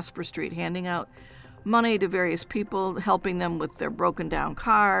on Casper Street, handing out money to various people, helping them with their broken down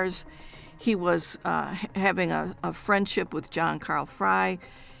cars. He was having a friendship with John Carl Fry.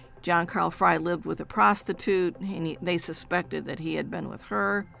 John Carl Fry lived with a prostitute, and they suspected that he had been with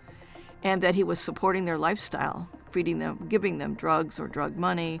her, and that he was supporting their lifestyle, feeding them, giving them drugs or drug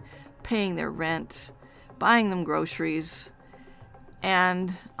money, paying their rent, buying them groceries.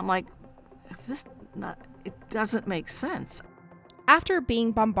 And I'm like, it doesn't make sense. After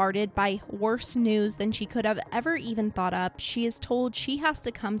being bombarded by worse news than she could have ever even thought up, she is told she has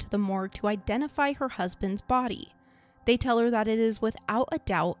to come to the morgue to identify her husband's body. They tell her that it is without a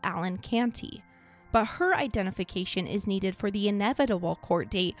doubt Alan Canty, but her identification is needed for the inevitable court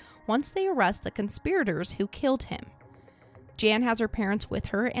date once they arrest the conspirators who killed him. Jan has her parents with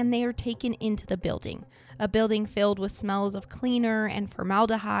her, and they are taken into the building, a building filled with smells of cleaner and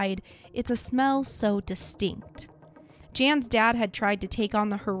formaldehyde. It's a smell so distinct. Jan's dad had tried to take on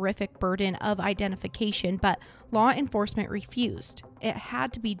the horrific burden of identification, but law enforcement refused. It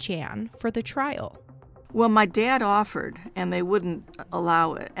had to be Jan for the trial. Well, my dad offered, and they wouldn't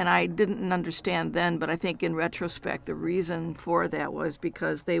allow it. And I didn't understand then, but I think in retrospect, the reason for that was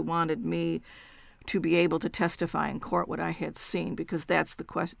because they wanted me to be able to testify in court what I had seen, because that's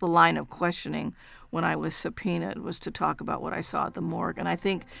the line of questioning when I was subpoenaed, was to talk about what I saw at the morgue. And I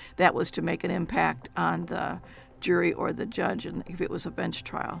think that was to make an impact on the jury or the judge, and if it was a bench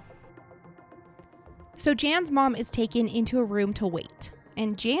trial. So Jan's mom is taken into a room to wait,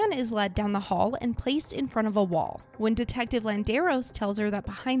 and Jan is led down the hall and placed in front of a wall, when Detective Landeros tells her that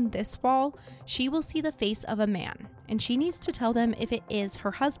behind this wall, she will see the face of a man, and she needs to tell them if it is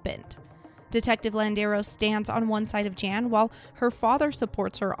her husband. Detective Landeros stands on one side of Jan while her father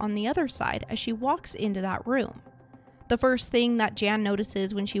supports her on the other side as she walks into that room. The first thing that Jan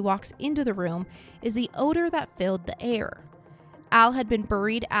notices when she walks into the room is the odor that filled the air. Al had been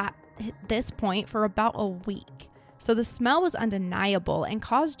buried at this point for about a week, so the smell was undeniable and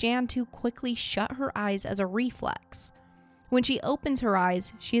caused Jan to quickly shut her eyes as a reflex. When she opens her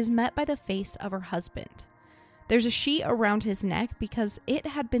eyes, she is met by the face of her husband. There's a sheet around his neck because it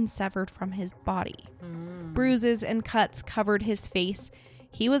had been severed from his body. Bruises and cuts covered his face.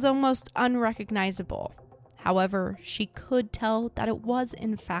 He was almost unrecognizable. However, she could tell that it was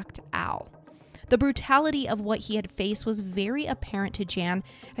in fact Al. The brutality of what he had faced was very apparent to Jan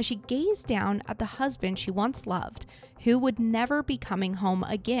as she gazed down at the husband she once loved, who would never be coming home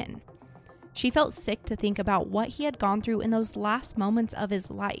again. She felt sick to think about what he had gone through in those last moments of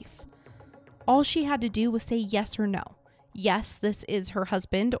his life. All she had to do was say yes or no. Yes, this is her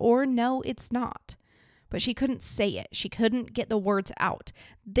husband, or no, it's not. But she couldn't say it. She couldn't get the words out.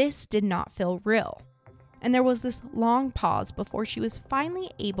 This did not feel real. And there was this long pause before she was finally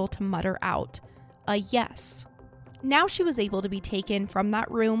able to mutter out a yes. Now she was able to be taken from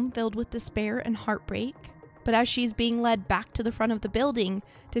that room filled with despair and heartbreak. But as she's being led back to the front of the building,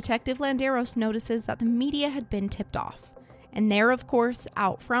 Detective Landeros notices that the media had been tipped off. And they're, of course,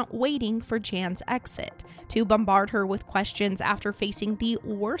 out front waiting for Jan's exit to bombard her with questions after facing the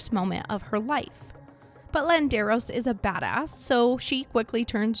worst moment of her life. But Landeros is a badass, so she quickly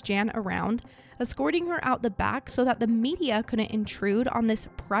turns Jan around, escorting her out the back so that the media couldn't intrude on this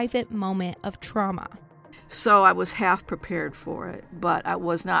private moment of trauma. So I was half prepared for it, but I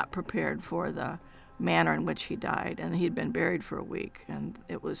was not prepared for the manner in which he died. And he'd been buried for a week, and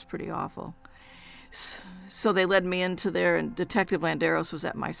it was pretty awful. So they led me into there, and Detective Landeros was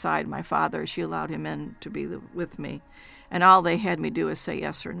at my side. My father, she allowed him in to be with me. And all they had me do is say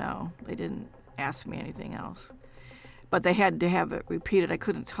yes or no. They didn't ask me anything else. But they had to have it repeated. I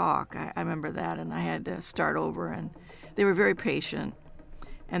couldn't talk. I remember that, and I had to start over. And they were very patient.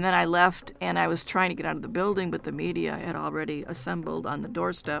 And then I left, and I was trying to get out of the building, but the media had already assembled on the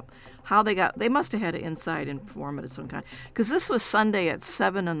doorstep. They must have had an inside informant of some kind. Because this was Sunday at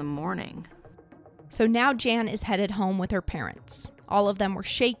 7 a.m. So now Jan is headed home with her parents. All of them were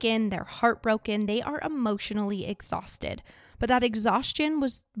shaken, they're heartbroken, they are emotionally exhausted. But that exhaustion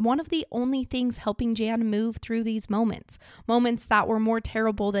was one of the only things helping Jan move through these moments that were more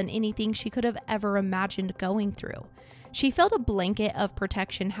terrible than anything she could have ever imagined going through. She felt a blanket of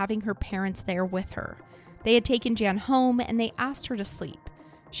protection having her parents there with her. They had taken Jan home and they asked her to sleep.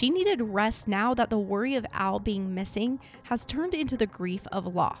 She needed rest now that the worry of Al being missing has turned into the grief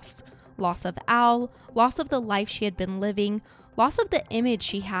of loss. Loss of Al, loss of the life she had been living, loss of the image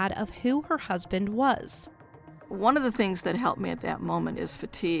she had of who her husband was. One of the things that helped me at that moment is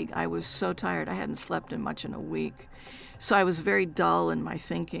fatigue. I was so tired. I hadn't slept in much in a week. So I was very dull in my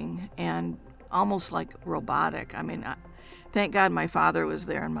thinking and almost like robotic. I mean, thank God my father was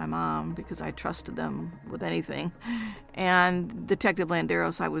there and my mom, because I trusted them with anything. And Detective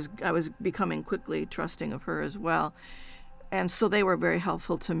Landeros, I was becoming quickly trusting of her as well. And so they were very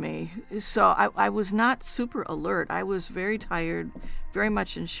helpful to me. So I was not super alert. I was very tired, very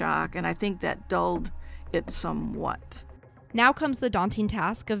much in shock, and I think that dulled it somewhat. Now comes the daunting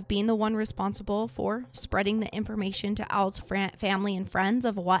task of being the one responsible for spreading the information to Al's family and friends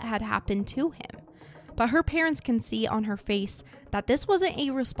of what had happened to him. But her parents can see on her face that this wasn't a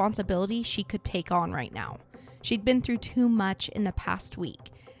responsibility she could take on right now. She'd been through too much in the past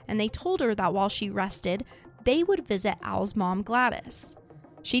week, and they told her that while she rested, they would visit Al's mom, Gladys.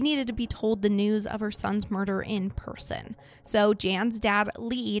 She needed to be told the news of her son's murder in person. So Jan's dad,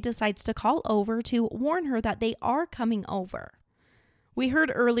 Lee, decides to call over to warn her that they are coming over. We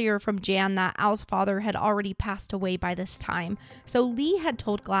heard earlier from Jan that Al's father had already passed away by this time, so Lee had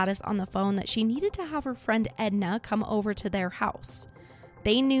told Gladys on the phone that she needed to have her friend Edna come over to their house.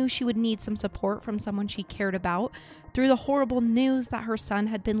 They knew she would need some support from someone she cared about through the horrible news that her son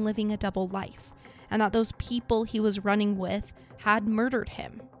had been living a double life, and that those people he was running with had murdered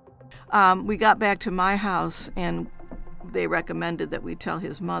him. We got back to my house, and they recommended that we tell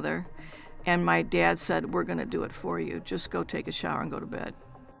his mother. And my dad said, we're going to do it for you. Just go take a shower and go to bed.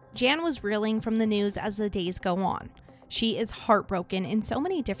 Jan was reeling from the news as the days go on. She is heartbroken in so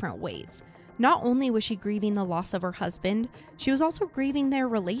many different ways. Not only was she grieving the loss of her husband, she was also grieving their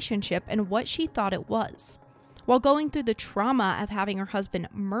relationship and what she thought it was. While going through the trauma of having her husband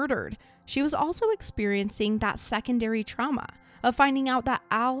murdered, she was also experiencing that secondary trauma of finding out that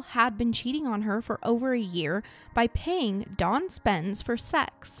Al had been cheating on her for over a year by paying Dawn Spence for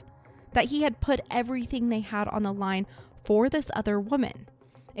sex. That he had put everything they had on the line for this other woman.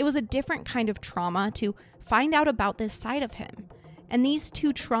 It was a different kind of trauma to find out about this side of him. And these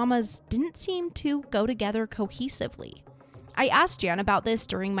two traumas didn't seem to go together cohesively. I asked Jan about this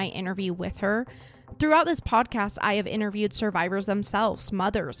during my interview with her. Throughout this podcast, I have interviewed survivors themselves,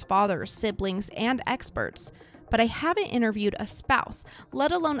 mothers, fathers, siblings, and experts. But I haven't interviewed a spouse,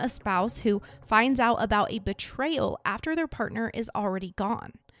 let alone a spouse who finds out about a betrayal after their partner is already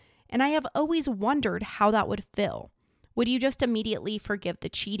gone. And I have always wondered how that would feel. Would you just immediately forgive the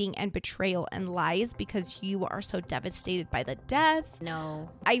cheating and betrayal and lies because you are so devastated by the death? No.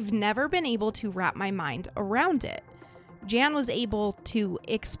 I've never been able to wrap my mind around it. Jan was able to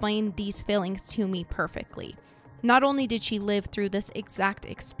explain these feelings to me perfectly. Not only did she live through this exact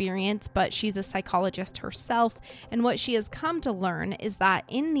experience, but she's a psychologist herself, and what she has come to learn is that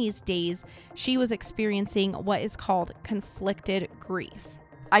in these days, she was experiencing what is called conflicted grief.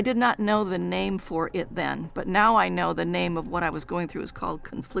 I did not know the name for it then, but now I know the name of what I was going through is called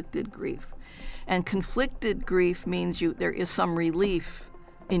conflicted grief. And conflicted grief means there is some relief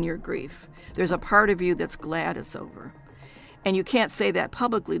in your grief. There's a part of you that's glad it's over. And you can't say that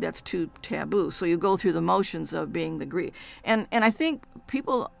publicly, that's too taboo. So you go through the motions of being the grief. And I think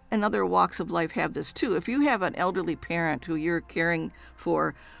people in other walks of life have this too. If you have an elderly parent who you're caring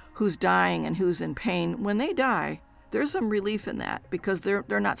for, who's dying and who's in pain, when they die, there's some relief in that because they're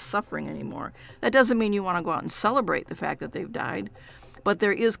not suffering anymore. That doesn't mean you want to go out and celebrate the fact that they've died, but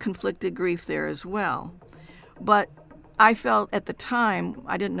there is conflicted grief there as well. But I felt at the time,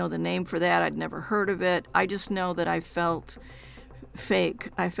 I didn't know the name for that. I'd never heard of it. I just know that I felt fake.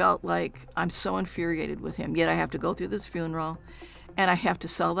 I felt like I'm so infuriated with him, yet I have to go through this funeral and I have to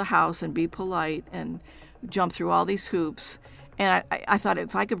sell the house and be polite and jump through all these hoops. And I thought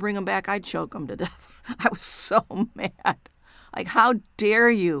if I could bring him back, I'd choke him to death. I was so mad. Like, how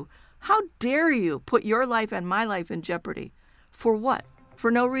dare you? How dare you put your life and my life in jeopardy? For what? For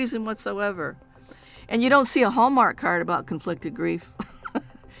no reason whatsoever. And you don't see a Hallmark card about conflicted grief.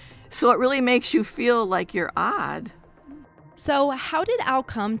 So it really makes you feel like you're odd. So how did Al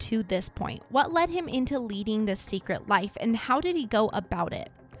come to this point? What led him into leading this secret life, and how did he go about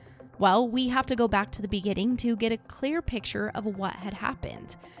it? Well, we have to go back to the beginning to get a clear picture of what had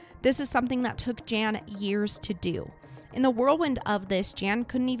happened. This is something that took Jan years to do. In the whirlwind of this, Jan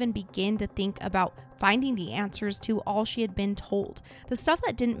couldn't even begin to think about finding the answers to all she had been told. The stuff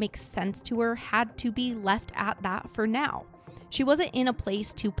that didn't make sense to her had to be left at that for now. She wasn't in a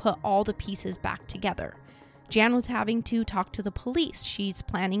place to put all the pieces back together. Jan was having to talk to the police. She's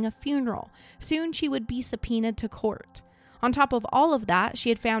planning a funeral. Soon she would be subpoenaed to court. On top of all of that, she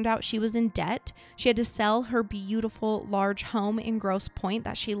had found out she was in debt. She had to sell her beautiful, large home in Grosse Pointe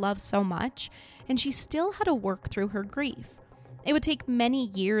that she loved so much, and she still had to work through her grief. It would take many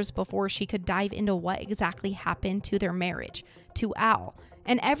years before she could dive into what exactly happened to their marriage, to Al,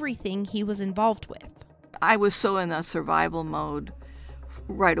 and everything he was involved with. I was so in a survival mode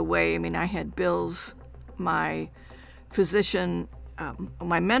right away. I mean, I had bills. My physician,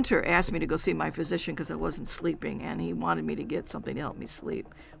 my mentor asked me to go see my physician because I wasn't sleeping, and he wanted me to get something to help me sleep,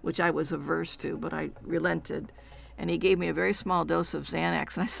 which I was averse to, but I relented. And he gave me a very small dose of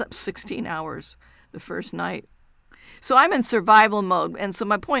Xanax, and I slept 16 hours the first night. So I'm in survival mode, and so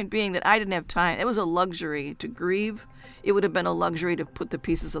my point being that I didn't have time. It was a luxury to grieve. It would have been a luxury to put the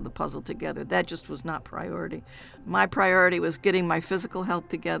pieces of the puzzle together. That just was not priority. My priority was getting my physical health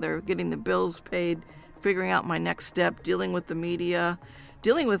together, getting the bills paid, figuring out my next step, dealing with the media,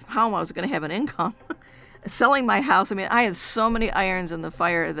 dealing with how I was going to have an income, selling my house. I mean, I had so many irons in the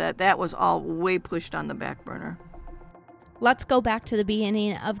fire that was all way pushed on the back burner. Let's go back to the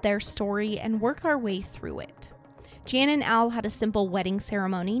beginning of their story and work our way through it. Jan and Al had a simple wedding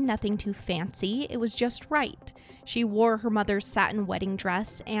ceremony, nothing too fancy. It was just right. She wore her mother's satin wedding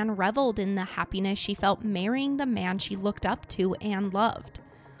dress and reveled in the happiness she felt marrying the man she looked up to and loved.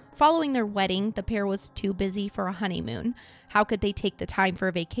 Following their wedding, the pair was too busy for a honeymoon. How could they take the time for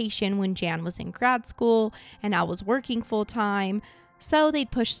a vacation when Jan was in grad school and Al was working full-time? So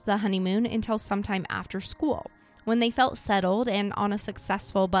they'd pushed the honeymoon until sometime after school, when they felt settled and on a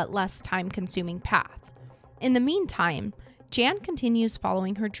successful but less time-consuming path. In the meantime, Jan continues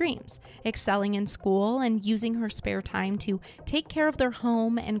following her dreams, excelling in school and using her spare time to take care of their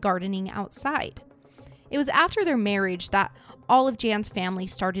home and gardening outside. It was after their marriage that all of Jan's family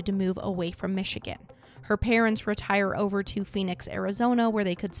started to move away from Michigan. Her parents retire over to Phoenix, Arizona, where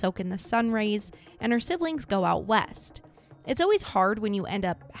they could soak in the sun rays, and her siblings go out west. It's always hard when you end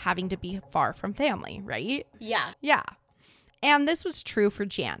up having to be far from family, right? Yeah. Yeah. And this was true for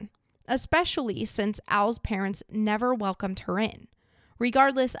Jan, especially since Al's parents never welcomed her in.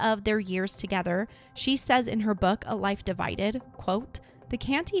 Regardless of their years together, she says in her book, A Life Divided, quote, "The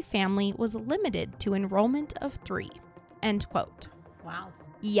Canty family was limited to enrollment of 3, end quote. Wow.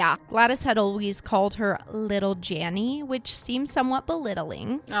 Yeah, Gladys had always called her Little Janny, which seemed somewhat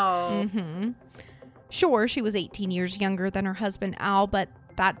belittling. Oh. Sure, she was 18 years younger than her husband Al, but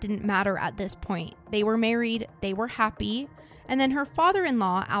that didn't matter at this point. They were married, they were happy, and then her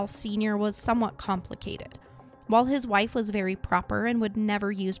father-in-law, Al Sr., was somewhat complicated. While his wife was very proper and would never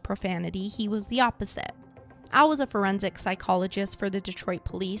use profanity, he was the opposite. Al was a forensic psychologist for the Detroit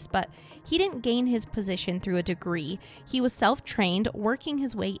police, but he didn't gain his position through a degree. He was self-trained, working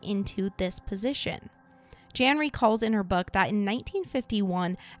his way into this position. Jan recalls in her book that in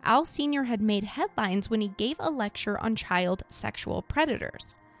 1951, Al Sr. had made headlines when he gave a lecture on child sexual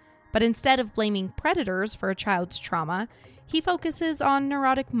predators. But instead of blaming predators for a child's trauma, he focuses on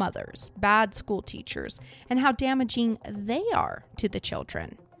neurotic mothers, bad school teachers, and how damaging they are to the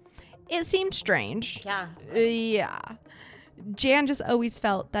children. It seemed strange. Yeah. Jan just always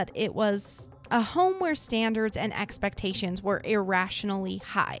felt that it was a home where standards and expectations were irrationally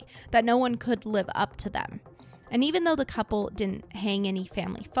high, that no one could live up to them. And even though the couple didn't hang any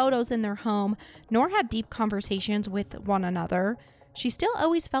family photos in their home, nor had deep conversations with one another, she still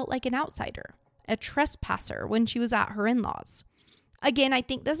always felt like an outsider, a trespasser when she was at her in-laws. Again, I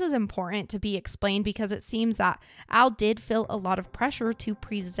think this is important to be explained because it seems that Al did feel a lot of pressure to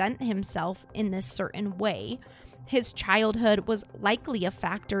present himself in this certain way. His childhood was likely a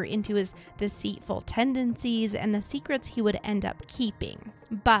factor into his deceitful tendencies and the secrets he would end up keeping.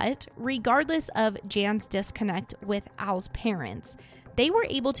 But regardless of Jan's disconnect with Al's parents, they were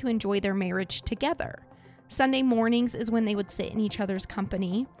able to enjoy their marriage together. Sunday mornings is when they would sit in each other's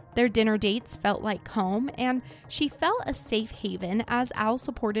company. Their dinner dates felt like home, and she felt a safe haven as Al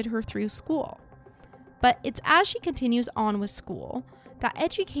supported her through school. But it's as she continues on with school that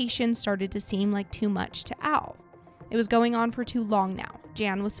education started to seem like too much to Al. It was going on for too long now.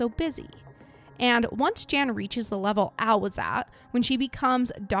 Jan was so busy. And once Jan reaches the level Al was at, when she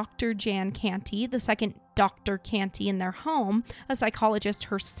becomes Dr. Jan Canty, the second Dr. Canty in their home, a psychologist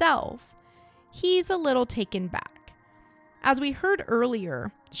herself, he's a little taken back. As we heard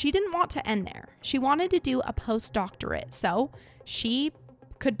earlier, she didn't want to end there. She wanted to do a postdoctorate, so she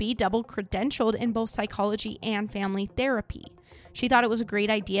could be double credentialed in both psychology and family therapy. She thought it was a great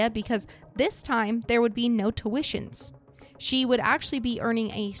idea because this time there would be no tuitions. She would actually be earning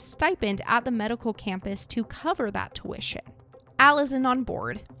a stipend at the medical campus to cover that tuition. Al isn't on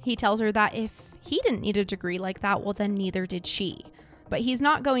board. He tells her that if he didn't need a degree like that, well, then neither did she. But he's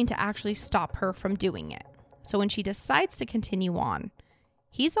not going to actually stop her from doing it. So when she decides to continue on,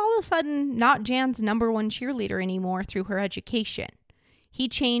 he's all of a sudden not Jan's number one cheerleader anymore through her education. He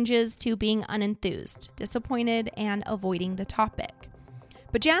changes to being unenthused, disappointed, and avoiding the topic.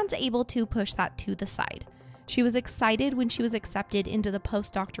 But Jan's able to push that to the side. She was excited when she was accepted into the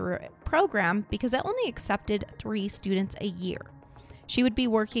postdoctorate program because it only accepted 3 students a year. She would be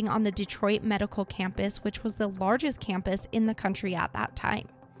working on the Detroit Medical Campus, which was the largest campus in the country at that time.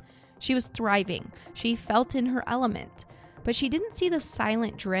 She was thriving. She felt in her element. But she didn't see the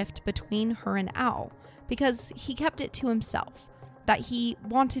silent drift between her and Al because he kept it to himself, that he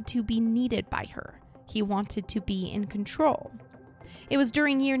wanted to be needed by her. He wanted to be in control. It was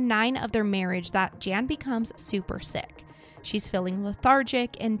during year 9 of their marriage that Jan becomes super sick. She's feeling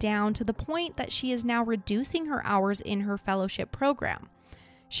lethargic and down to the point that she is now reducing her hours in her fellowship program.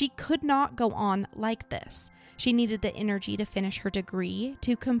 She could not go on like this. She needed the energy to finish her degree,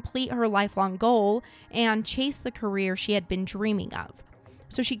 to complete her lifelong goal, and chase the career she had been dreaming of.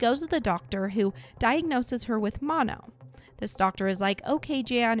 So she goes to the doctor who diagnoses her with mono. This doctor is like, okay,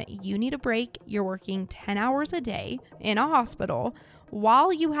 Jan, you need a break. You're working 10 hours a day in a hospital.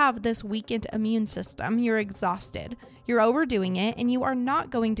 While you have this weakened immune system, you're exhausted, you're overdoing it, and you are not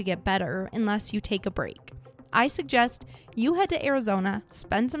going to get better unless you take a break. I suggest you head to Arizona,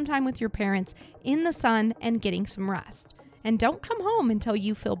 spend some time with your parents in the sun and getting some rest. And don't come home until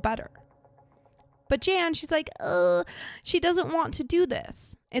you feel better. But Jan, she's like, she doesn't want to do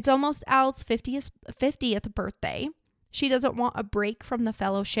this. It's almost Al's 50th birthday. She doesn't want a break from the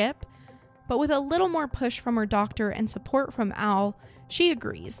fellowship. But with a little more push from her doctor and support from Al, she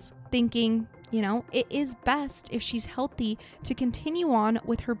agrees, thinking, it is best if she's healthy to continue on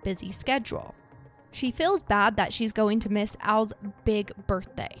with her busy schedule. She feels bad that she's going to miss Al's big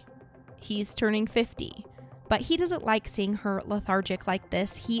birthday. He's turning 50. But he doesn't like seeing her lethargic like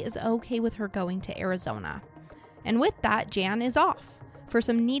this. He is okay with her going to Arizona. And with that, Jan is off for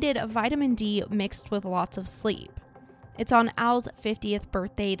some needed vitamin D mixed with lots of sleep. It's on Al's 50th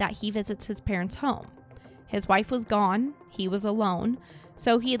birthday that he visits his parents' home. His wife was gone, he was alone,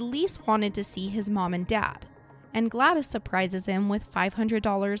 so he at least wanted to see his mom and dad. And Gladys surprises him with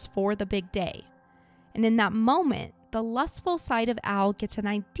 $500 for the big day. And in that moment, the lustful side of Al gets an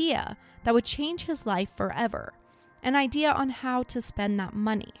idea that would change his life forever, an idea on how to spend that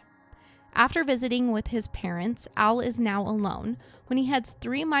money. After visiting with his parents, Al is now alone when he heads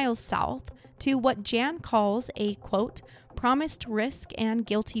 3 miles south to what Jan calls a, quote, promised risk and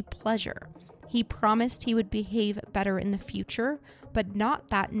guilty pleasure. He promised he would behave better in the future, but not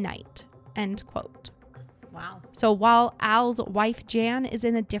that night, end quote. Wow. So while Al's wife Jan is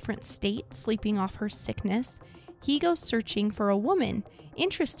in a different state, sleeping off her sickness, he goes searching for a woman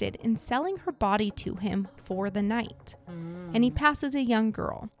interested in selling her body to him for the night. And he passes a young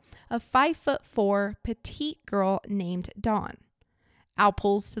girl, a 5'4" petite girl named Dawn. Al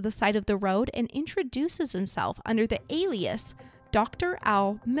pulls to the side of the road and introduces himself under the alias Dr.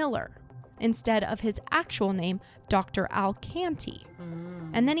 Al Miller, instead of his actual name, Dr. Al Canty.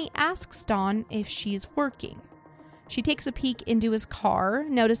 And then he asks Dawn if she's working. She takes a peek into his car,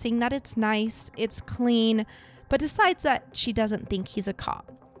 noticing that it's nice, it's clean, but decides that she doesn't think he's a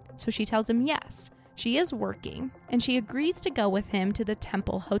cop. So she tells him yes, she is working, and she agrees to go with him to the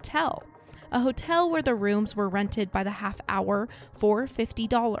Temple Hotel, a hotel where the rooms were rented by the half hour for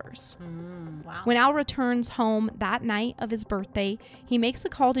 $50. Wow. When Al returns home that night of his birthday, he makes a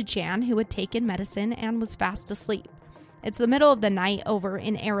call to Jan, who had taken medicine and was fast asleep. It's the middle of the night over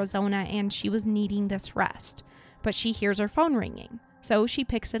in Arizona, and she was needing this rest, but she hears her phone ringing, so she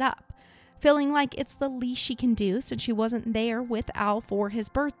picks it up, feeling like it's the least she can do since she wasn't there with Al for his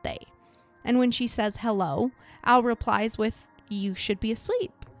birthday. And when she says hello, Al replies with, "You should be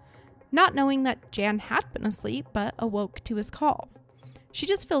asleep," not knowing that Jan had been asleep but awoke to his call. She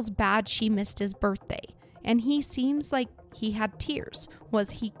just feels bad she missed his birthday, and he seems like he had tears. Was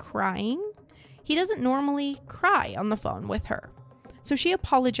he crying? He doesn't normally cry on the phone with her. So she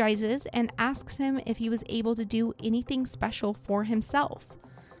apologizes and asks him if he was able to do anything special for himself,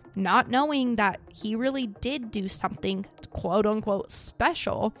 not knowing that he really did do something quote unquote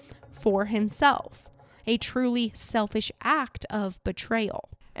special for himself, a truly selfish act of betrayal.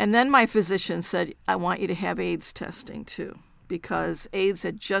 And then my physician said, I want you to have AIDS testing too, because AIDS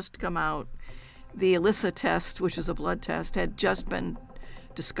had just come out. The ELISA test, which is a blood test, had just been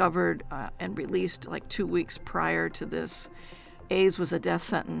discovered and released like 2 weeks prior to this. AIDS was a death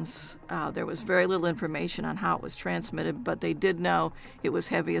sentence. There was very little information on how it was transmitted, but they did know it was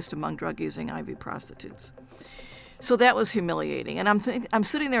heaviest among drug-using IV prostitutes. So that was humiliating. And I'm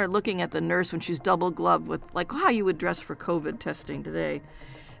sitting there looking at the nurse when she's double-gloved with, like, how you would dress for COVID testing today.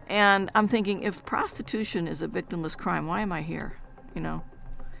 And I'm thinking, if prostitution is a victimless crime, why am I here?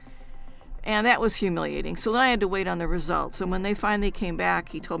 And that was humiliating. So then I had to wait on the results. And when they finally came back,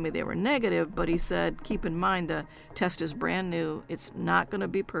 he told me they were negative, but he said, keep in mind the test is brand new. It's not going to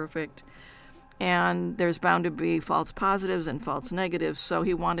be perfect. And there's bound to be false positives and false negatives. So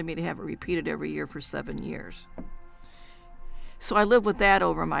he wanted me to have it repeated every year for 7 years. So I lived with that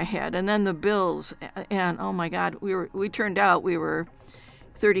over my head. And then the bills. And oh my God, we turned out we were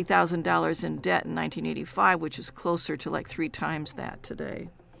 $30,000 in debt in 1985, which is closer to like 3 times that today.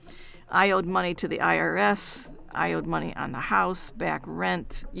 I owed money to the IRS. I owed money on the house, back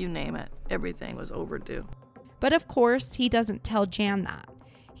rent, you name it. Everything was overdue. But of course, he doesn't tell Jan that.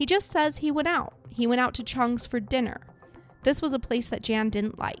 He just says he went out. He went out to Chung's for dinner. This was a place that Jan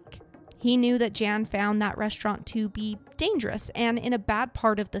didn't like. He knew that Jan found that restaurant to be dangerous and in a bad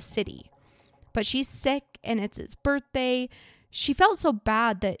part of the city. But she's sick and it's his birthday. She felt so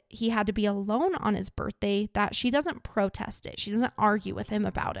bad that he had to be alone on his birthday that she doesn't protest it. She doesn't argue with him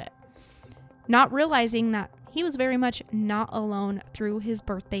about it. Not realizing that he was very much not alone through his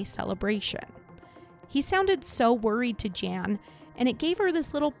birthday celebration. He sounded so worried to Jan, and it gave her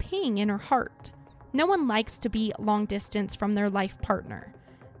this little ping in her heart. No one likes to be long distance from their life partner.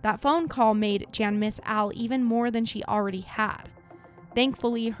 That phone call made Jan miss Al even more than she already had.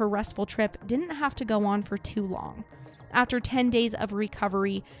 Thankfully, her restful trip didn't have to go on for too long. After 10 days of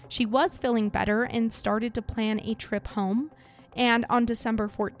recovery, she was feeling better and started to plan a trip home. And on December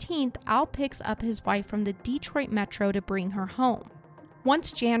 14th, Al picks up his wife from the Detroit Metro to bring her home.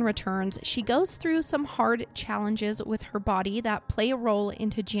 Once Jan returns, she goes through some hard challenges with her body that play a role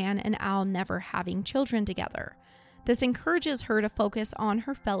into Jan and Al never having children together. This encourages her to focus on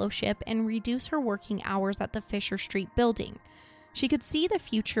her fellowship and reduce her working hours at the Fisher Street building. She could see the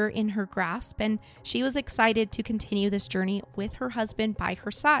future in her grasp, and she was excited to continue this journey with her husband by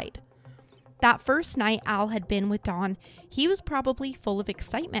her side. That first night Al had been with Dawn, he was probably full of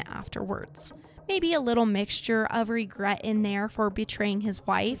excitement afterwards. Maybe a little mixture of regret in there for betraying his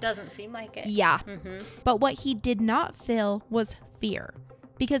wife. Doesn't seem like it. Yeah. But what he did not feel was fear,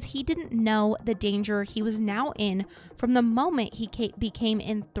 because he didn't know the danger he was now in from the moment he became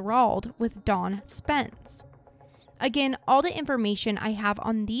enthralled with Dawn Spence. Again, all the information I have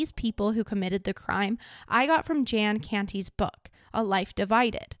on these people who committed the crime, I got from Jan Canty's book, A Life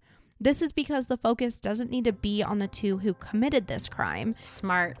Divided. This is because the focus doesn't need to be on the two who committed this crime.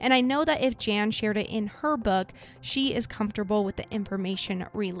 Smart. And I know that if Jan shared it in her book, she is comfortable with the information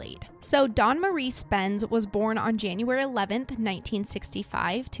relayed. So Dawn Marie Spence was born on January 11th,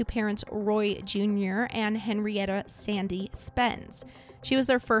 1965 to parents Roy Jr. and Henrietta Sandy Spence. She was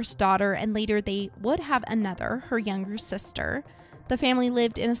their first daughter, and later they would have another, her younger sister. The family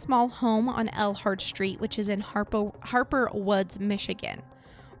lived in a small home on Elhart Street, which is in Harper Woods, Michigan.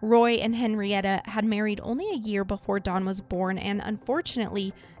 Roy and Henrietta had married only a year before Dawn was born, and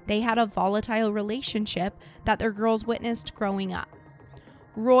unfortunately, they had a volatile relationship that their girls witnessed growing up.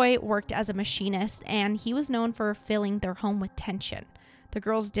 Roy worked as a machinist, and he was known for filling their home with tension. The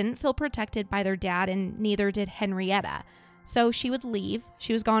girls didn't feel protected by their dad, and neither did Henrietta. So she would leave.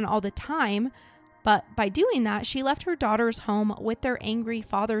 She was gone all the time, but by doing that, she left her daughters home with their angry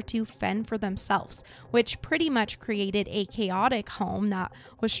father to fend for themselves, which pretty much created a chaotic home that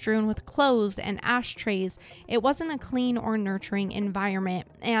was strewn with clothes and ashtrays. It wasn't a clean or nurturing environment,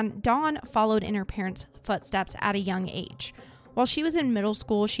 and Dawn followed in her parents' footsteps at a young age. While she was in middle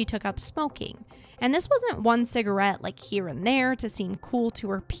school, she took up smoking. And this wasn't one cigarette like here and there to seem cool to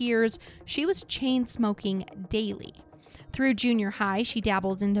her peers. She was chain smoking daily. Through junior high, she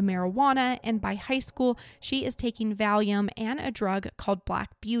dabbles into marijuana, and by high school, she is taking Valium and a drug called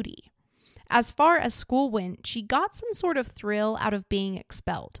Black Beauty. As far as school went, she got some sort of thrill out of being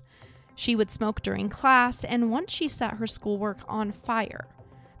expelled. She would smoke during class, and once she set her schoolwork on fire.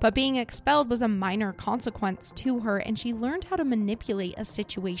 But being expelled was a minor consequence to her, and she learned how to manipulate a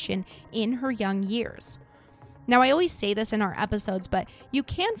situation in her young years. Now, I always say this in our episodes, but you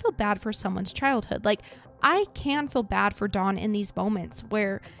can feel bad for someone's childhood. Like, I can feel bad for Dawn in these moments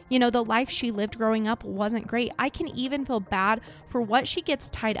where, the life she lived growing up wasn't great. I can even feel bad for what she gets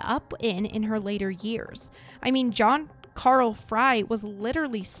tied up in her later years. I mean, John Carl Fry was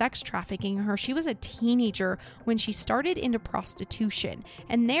literally sex trafficking her. She was a teenager when she started into prostitution,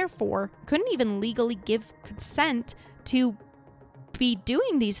 and therefore couldn't even legally give consent to be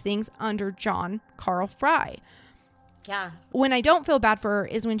doing these things under John Carl Fry. Yeah. When I don't feel bad for her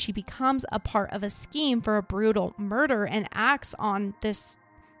is when she becomes a part of a scheme for a brutal murder and acts on this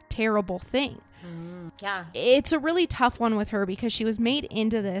terrible thing. Yeah. It's a really tough one with her because she was made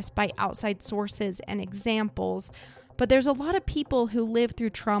into this by outside sources and examples, but there's a lot of people who live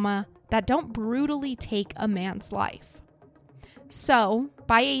through trauma that don't brutally take a man's life. So,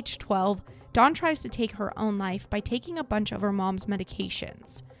 by age 12, Dawn tries to take her own life by taking a bunch of her mom's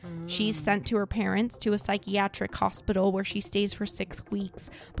medications. She's sent to her parents to a psychiatric hospital where she stays for 6 weeks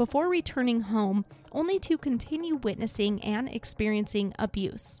before returning home, only to continue witnessing and experiencing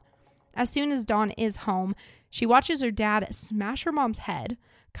abuse. As soon as Dawn is home, she watches her dad smash her mom's head,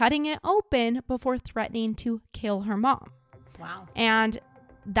 cutting it open before threatening to kill her mom. Wow. And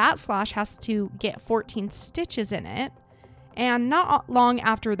that slash has to get 14 stitches in it. And not long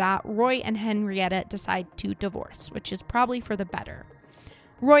after that, Roy and Henrietta decide to divorce, which is probably for the better.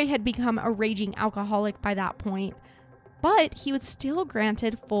 Roy had become a raging alcoholic by that point, but he was still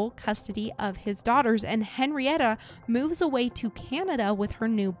granted full custody of his daughters, and Henrietta moves away to Canada with her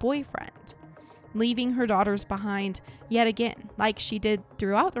new boyfriend, leaving her daughters behind yet again, like she did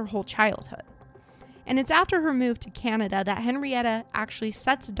throughout their whole childhood. And it's after her move to Canada that Henrietta actually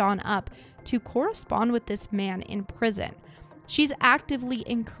sets Dawn up to correspond with this man in prison. She's actively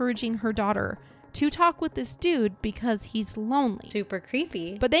encouraging her daughter to talk with this dude because he's lonely. Super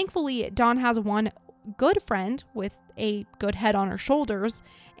creepy. But thankfully, Dawn has one good friend with a good head on her shoulders,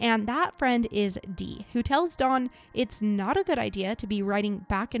 and that friend is Dee, who tells Dawn it's not a good idea to be riding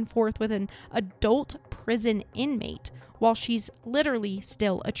back and forth with an adult prison inmate while she's literally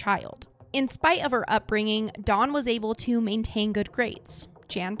still a child. In spite of her upbringing, Dawn was able to maintain good grades.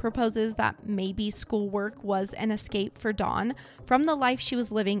 Jan proposes that maybe schoolwork was an escape for Dawn from the life she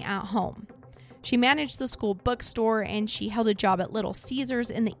was living at home. She managed the school bookstore and she held a job at Little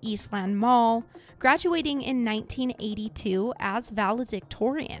Caesars in the Eastland Mall, graduating in 1982 as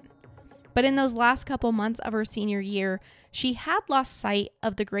valedictorian. But in those last couple months of her senior year, she had lost sight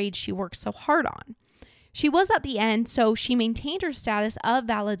of the grades she worked so hard on. She was at the end, so she maintained her status of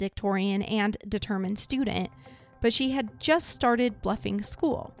valedictorian and determined student, but she had just started bluffing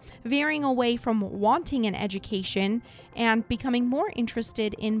school, veering away from wanting an education and becoming more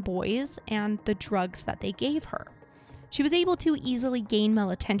interested in boys and the drugs that they gave her. She was able to easily gain male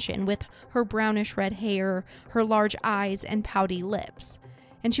attention with her brownish red hair, her large eyes, and pouty lips.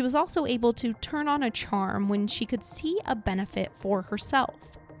 And she was also able to turn on a charm when she could see a benefit for herself.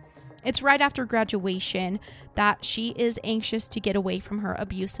 It's right after graduation that she is anxious to get away from her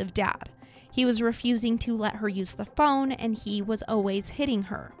abusive dad. He was refusing to let her use the phone, and he was always hitting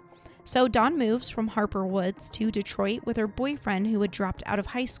her. So Dawn moves from Harper Woods to Detroit with her boyfriend who had dropped out of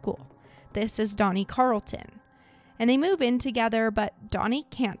high school. This is Donnie Carlton. And they move in together, but Donnie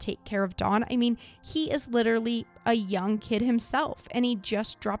can't take care of Dawn. I mean, he is literally a young kid himself, and he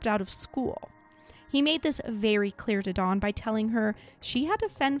just dropped out of school. He made this very clear to Dawn by telling her she had to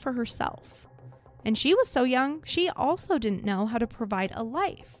fend for herself. And she was so young, she also didn't know how to provide a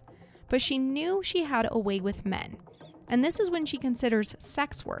life. But she knew she had a way with men. And this is when she considers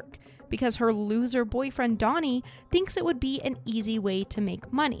sex work, because her loser boyfriend Donnie thinks it would be an easy way to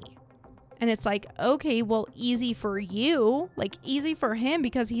make money. And it's like, okay, well, easy for you, like easy for him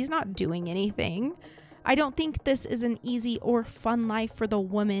because he's not doing anything. I don't think this is an easy or fun life for the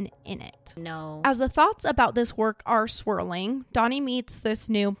woman in it. No. As the thoughts about this work are swirling, Donnie meets this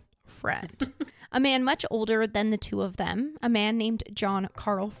new friend. A man much older than the two of them, a man named John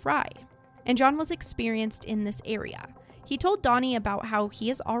Carl Fry. And John was experienced in this area. He told Donnie about how he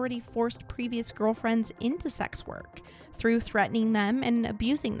has already forced previous girlfriends into sex work through threatening them and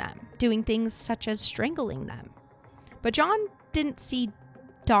abusing them, doing things such as strangling them. But John didn't see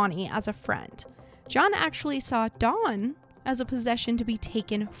Donnie as a friend. John actually saw Dawn as a possession to be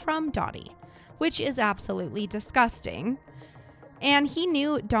taken from Donnie, which is absolutely disgusting. And he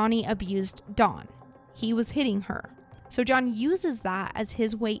knew Donnie abused Dawn. He was hitting her. So John uses that as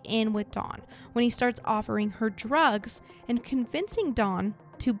his way in with Dawn when he starts offering her drugs and convincing Dawn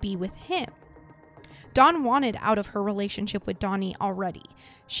to be with him. Dawn wanted out of her relationship with Donnie already.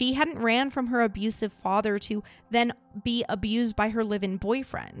 She hadn't ran from her abusive father to then be abused by her live-in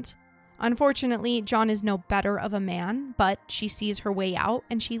boyfriend. Unfortunately, John is no better of a man, but she sees her way out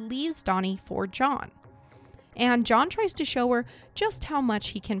and she leaves Donnie for John. And John tries to show her just how much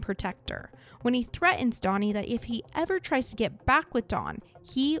he can protect her when he threatens Donnie that if he ever tries to get back with Dawn,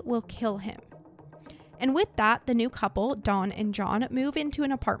 he will kill him. And with that, the new couple, Dawn and John, move into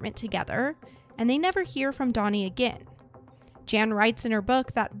an apartment together, and they never hear from Donnie again. Jan writes in her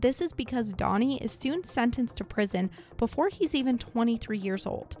book that this is because Donnie is soon sentenced to prison before he's even 23 years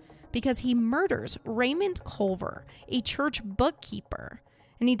old, because he murders Raymond Culver, a church bookkeeper.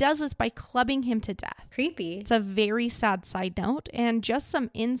 And he does this by clubbing him to death. Creepy. It's a very sad side note and just some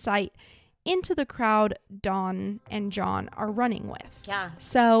insight into the crowd Dawn and John are running with. Yeah.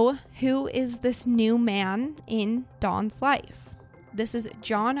 So, who is this new man in Dawn's life? This is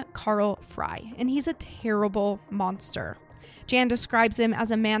John Carl Fry, and he's a terrible monster. Jan describes him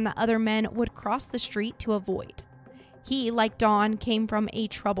as a man that other men would cross the street to avoid. He, like Dawn, came from a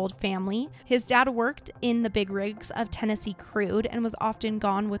troubled family. His dad worked in the big rigs of Tennessee crude and was often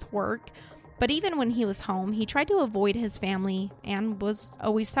gone with work. But even when he was home, he tried to avoid his family and was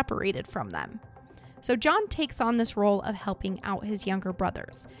always separated from them. So John takes on this role of helping out his younger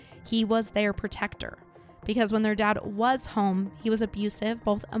brothers. He was their protector because when their dad was home, he was abusive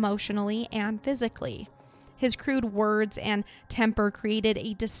both emotionally and physically. His crude words and temper created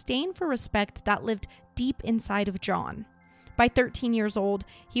a disdain for respect that lived deep inside of John. By 13 years old,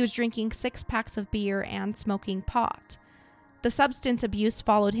 he was drinking 6 packs of beer and smoking pot. The substance abuse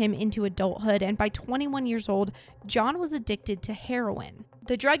followed him into adulthood, and by 21 years old, John was addicted to heroin.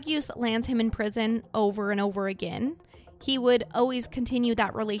 The drug use lands him in prison over and over again. He would always continue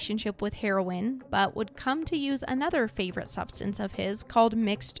that relationship with heroin, but would come to use another favorite substance of his called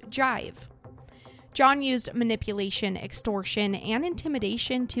mixed jive. John used manipulation, extortion, and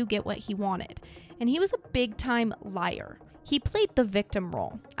intimidation to get what he wanted, and he was a big-time liar. He played the victim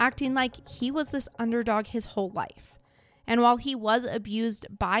role, acting like he was this underdog his whole life. And while he was abused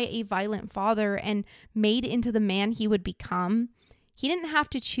by a violent father and made into the man he would become, he didn't have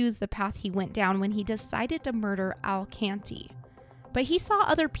to choose the path he went down when he decided to murder Al Canty. But he saw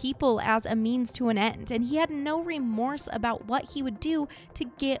other people as a means to an end, and he had no remorse about what he would do to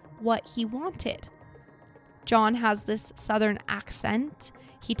get what he wanted. John has this southern accent.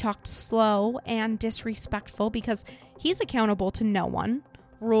 He talked slow and disrespectful because he's accountable to no one.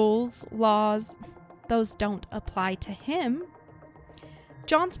 Rules, laws, those don't apply to him.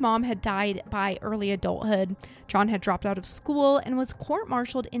 John's mom had died by early adulthood. John had dropped out of school and was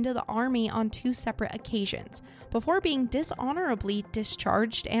court-martialed into the army on 2 separate occasions before being dishonorably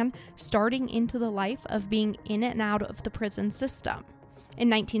discharged and starting into the life of being in and out of the prison system. In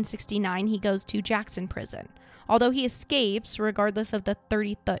 1969, he goes to Jackson Prison, although he escapes regardless of the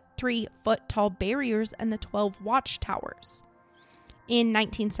 33-foot-tall barriers and the 12 watchtowers. In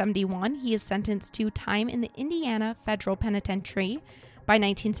 1971, he is sentenced to time in the Indiana Federal Penitentiary. By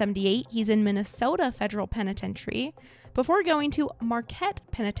 1978, he's in Minnesota Federal Penitentiary before going to Marquette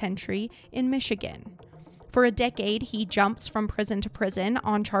Penitentiary in Michigan. For a decade, he jumps from prison to prison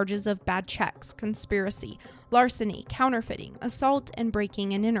on charges of bad checks, conspiracy, larceny, counterfeiting, assault, and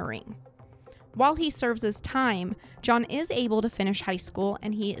breaking and entering. While he serves his time, John is able to finish high school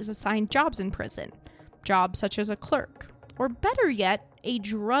and he is assigned jobs in prison. Jobs such as a clerk, or better yet, a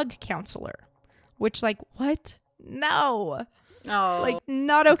drug counselor. Which, what? No. Oh.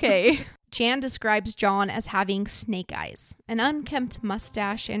 Not okay. Jan describes John as having snake eyes, an unkempt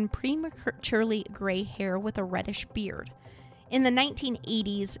mustache, and prematurely gray hair with a reddish beard. In the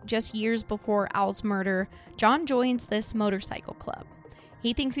 1980s, just years before Al's murder, John joins this motorcycle club.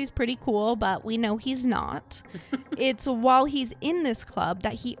 He thinks he's pretty cool, but we know he's not. It's while he's in this club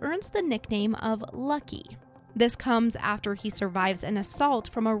that he earns the nickname of Lucky. This comes after he survives an assault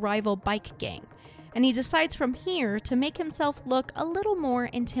from a rival bike gang, and he decides from here to make himself look a little more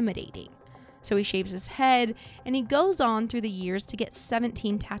intimidating. So he shaves his head, and he goes on through the years to get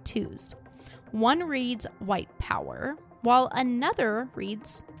 17 tattoos. One reads White Power, while another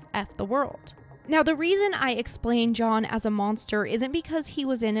reads F the World. Now, the reason I explain John as a monster isn't because he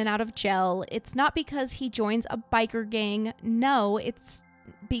was in and out of jail. It's not because he joins a biker gang. No, it's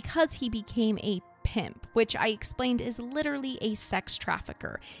because he became a pimp, which I explained is literally a sex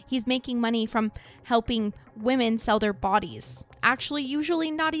trafficker. He's making money from helping women sell their bodies. Actually,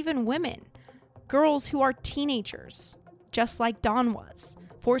 usually not even women. Girls who are teenagers, just like Don was,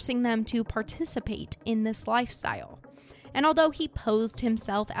 forcing them to participate in this lifestyle. And although he posed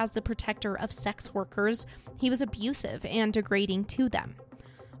himself as the protector of sex workers, he was abusive and degrading to them.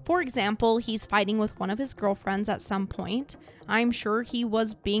 For example, he's fighting with one of his girlfriends at some point. I'm sure he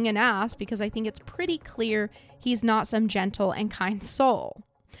was being an ass because I think it's pretty clear he's not some gentle and kind soul.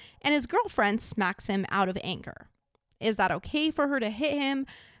 And his girlfriend smacks him out of anger. Is that okay for her to hit him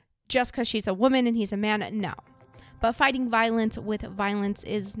just because she's a woman and he's a man? No. But fighting violence with violence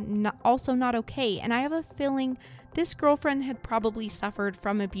is also not okay, and I have a feeling this girlfriend had probably suffered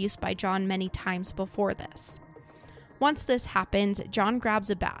from abuse by John many times before this. Once this happens, John grabs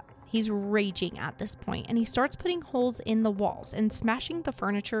a bat. He's raging at this point, and he starts putting holes in the walls and smashing the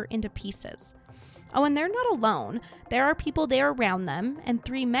furniture into pieces. Oh, and they're not alone. There are people there around them, and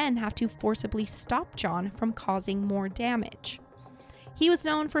 3 men have to forcibly stop John from causing more damage. He was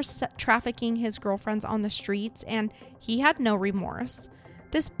known for trafficking his girlfriends on the streets, and he had no remorse.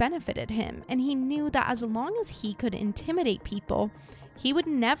 This benefited him, and he knew that as long as he could intimidate people, he would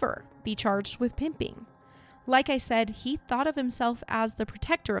never be charged with pimping. Like I said, he thought of himself as the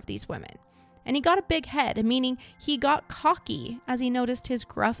protector of these women, and he got a big head, meaning he got cocky as he noticed his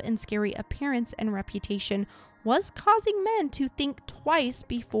gruff and scary appearance and reputation was causing men to think twice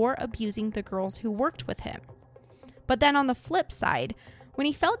before abusing the girls who worked with him. But then on the flip side, when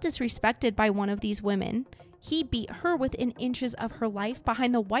he felt disrespected by one of these women, he beat her within inches of her life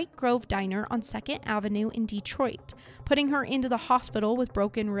behind the White Grove Diner on 2nd Avenue in Detroit, putting her into the hospital with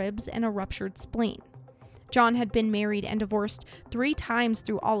broken ribs and a ruptured spleen. John had been married and divorced 3 times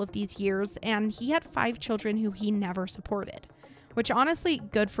through all of these years, and he had 5 children who he never supported. Which honestly,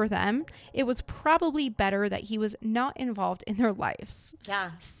 good for them. It was probably better that he was not involved in their lives.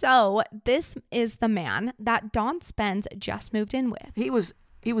 Yeah. So this is the man that Don Spence just moved in with. He was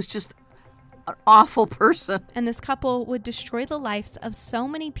just an awful person. And this couple would destroy the lives of so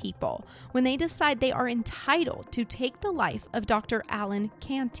many people when they decide they are entitled to take the life of Dr. Alan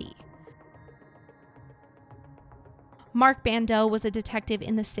Canty. Mark Bandeau was a detective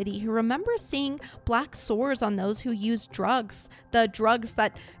in the city who remembers seeing black sores on those who used drugs, the drugs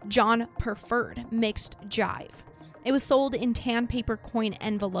that John preferred, mixed jive. It was sold in tan paper coin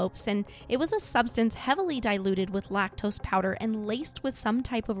envelopes, and it was a substance heavily diluted with lactose powder and laced with some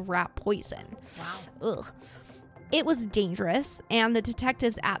type of rat poison. Wow. Ugh. It was dangerous, and the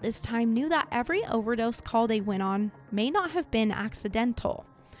detectives at this time knew that every overdose call they went on may not have been accidental.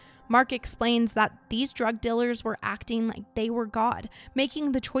 Mark explains that these drug dealers were acting like they were God,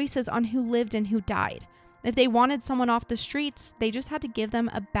 making the choices on who lived and who died. If they wanted someone off the streets, they just had to give them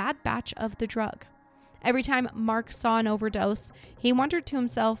a bad batch of the drug. Every time Mark saw an overdose, he wondered to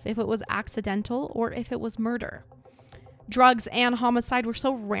himself if it was accidental or if it was murder. Drugs and homicide were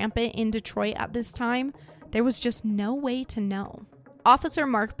so rampant in Detroit at this time, there was just no way to know. Officer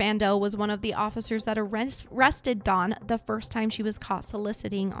Mark Bandeau was one of the officers that arrested Dawn the first time she was caught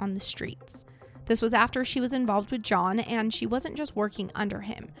soliciting on the streets. This was after she was involved with John, and she wasn't just working under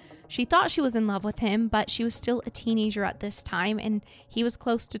him. She thought she was in love with him, but she was still a teenager at this time, and he was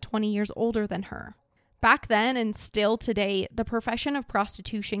close to 20 years older than her. Back then, and still today, the profession of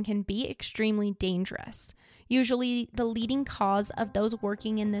prostitution can be extremely dangerous. Usually, the leading cause of those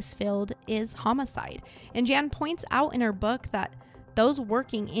working in this field is homicide, and Jan points out in her book that those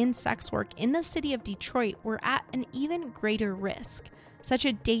working in sex work in the city of Detroit were at an even greater risk. Such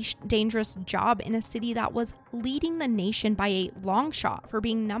a dangerous job in a city that was leading the nation by a long shot for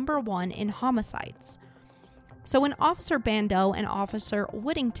being number one in homicides. So when Officer Bandeau and Officer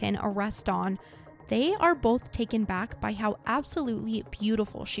Whittington arrest Dawn, they are both taken back by how absolutely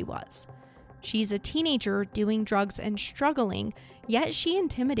beautiful she was. She's a teenager doing drugs and struggling, yet she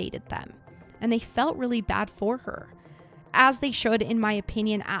intimidated them, and they felt really bad for her. As they should, in my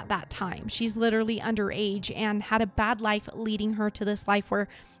opinion, at that time. She's literally underage and had a bad life leading her to this life where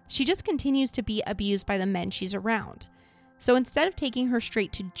she just continues to be abused by the men she's around. So instead of taking her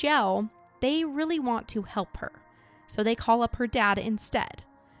straight to jail, they really want to help her. So they call up her dad instead.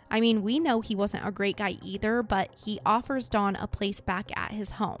 I mean, we know he wasn't a great guy either, but he offers Dawn a place back at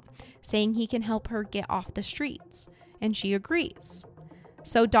his home, saying he can help her get off the streets, and she agrees.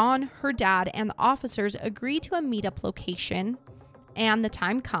 So Dawn, her dad, and the officers agree to a meetup location, and the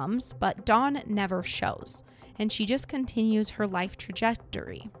time comes, but Dawn never shows, and she just continues her life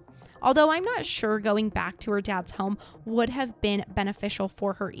trajectory. Although I'm not sure going back to her dad's home would have been beneficial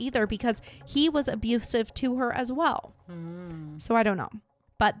for her either, because he was abusive to her as well. So I don't know.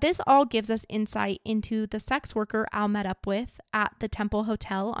 But this all gives us insight into the sex worker Al met up with at the Temple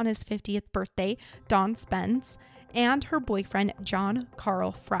Hotel on his 50th birthday, Dawn Spence, and her boyfriend, John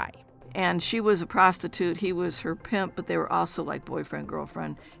Carl Fry. And she was a prostitute. He was her pimp, but they were also like boyfriend,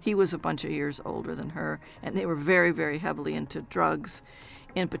 girlfriend. He was a bunch of years older than her, and they were very, very heavily into drugs.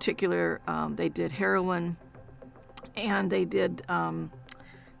 In particular, they did heroin, and they did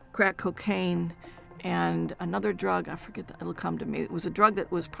crack cocaine, and another drug, I forget, it'll come to me. It was a drug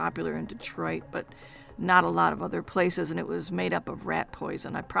that was popular in Detroit, but not a lot of other places, and it was made up of rat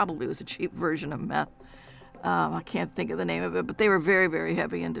poison. I probably was a cheap version of meth. I can't think of the name of it, but they were very, very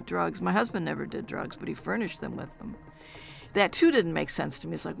heavy into drugs. My husband never did drugs, but he furnished them with them. That, too, didn't make sense to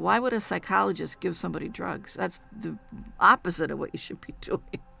me. It's like, why would a psychologist give somebody drugs? That's the opposite of what you should be doing.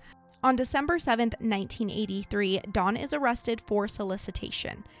 On December 7th, 1983, Dawn is arrested for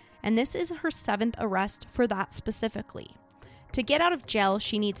solicitation, and this is her 7th arrest for that specifically. To get out of jail,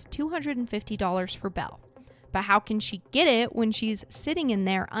 she needs $250 for bail. But how can she get it when she's sitting in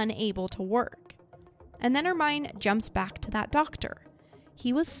there unable to work? And then her mind jumps back to that doctor.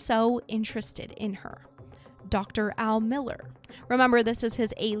 He was so interested in her. Dr. Al Miller. Remember, this is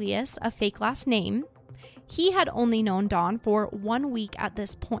his alias, a fake last name. He had only known Dawn for 1 week at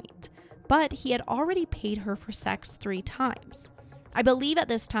this point, but he had already paid her for sex 3 times. I believe at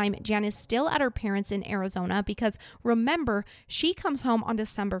this time, Jan is still at her parents' in Arizona because, remember, she comes home on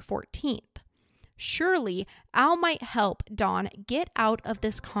December 14th. Surely, Al might help Dawn get out of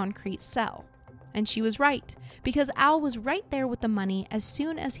this concrete cell. And she was right, because Al was right there with the money as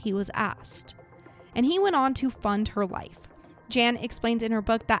soon as he was asked. And he went on to fund her life. Jan explains in her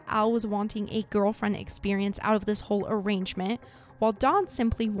book that Al was wanting a girlfriend experience out of this whole arrangement, while Dawn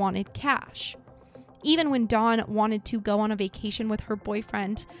simply wanted cash. Even when Dawn wanted to go on a vacation with her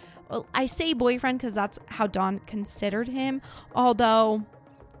boyfriend, well, I say boyfriend because that's how Dawn considered him, although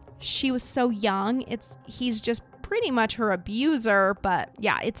she was so young, he's just pretty much her abuser, but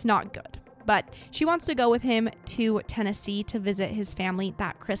yeah, it's not good. But she wants to go with him to Tennessee to visit his family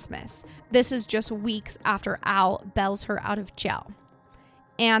that Christmas. This is just weeks after Al bails her out of jail.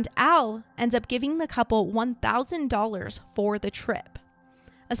 And Al ends up giving the couple $1,000 for the trip.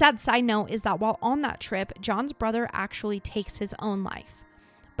 A sad side note is that while on that trip, John's brother actually takes his own life.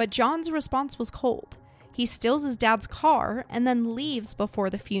 But John's response was cold. He steals his dad's car and then leaves before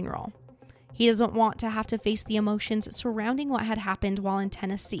the funeral. He doesn't want to have to face the emotions surrounding what had happened while in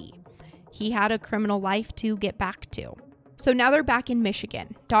Tennessee. He had a criminal life to get back to. So now they're back in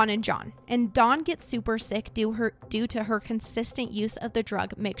Michigan, Dawn and John. And Dawn gets super sick due to her consistent use of the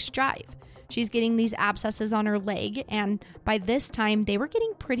drug mixed jive. She's getting these abscesses on her leg, and by this time, they were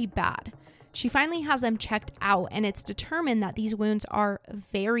getting pretty bad. She finally has them checked out, and it's determined that these wounds are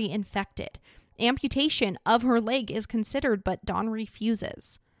very infected. Amputation of her leg is considered, but Dawn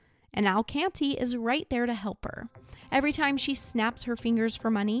refuses. And now Canty is right there to help her. Every time she snaps her fingers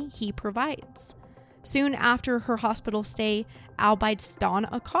for money, he provides. Soon after her hospital stay, Al buys Dawn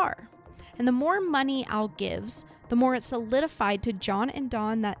a car. And the more money Al gives, the more it's solidified to John and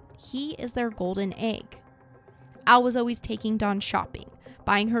Dawn that he is their golden egg. Al was always taking Dawn shopping,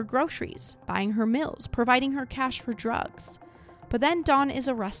 buying her groceries, buying her meals, providing her cash for drugs. But then Dawn is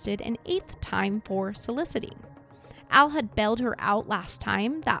arrested an 8th time for soliciting. Al had bailed her out last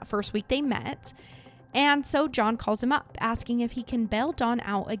time, that first week they met, and so John calls him up, asking if he can bail Dawn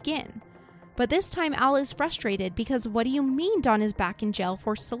out again. But this time Al is frustrated because what do you mean Dawn is back in jail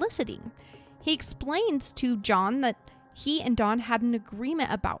for soliciting? He explains to John that he and Dawn had an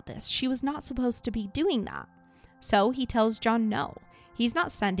agreement about this. She was not supposed to be doing that. So he tells John no, he's not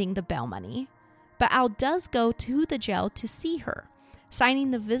sending the bail money. But Al does go to the jail to see her,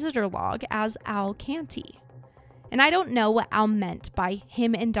 signing the visitor log as Al Canty. And I don't know what Al meant by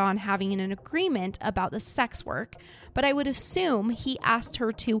him and Dawn having an agreement about the sex work, but I would assume he asked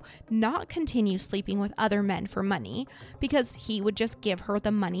her to not continue sleeping with other men for money because he would just give her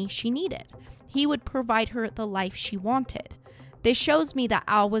the money she needed. He would provide her the life she wanted. This shows me that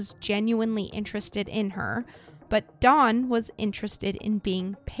Al was genuinely interested in her, but Dawn was interested in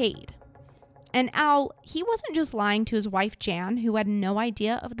being paid. And Al, he wasn't just lying to his wife Jan, who had no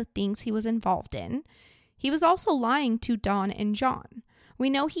idea of the things he was involved in. He was also lying to Dawn and John. We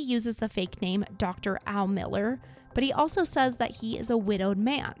know he uses the fake name Dr. Al Miller, but he also says that he is a widowed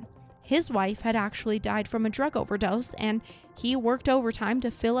man. His wife had actually died from a drug overdose, and he worked overtime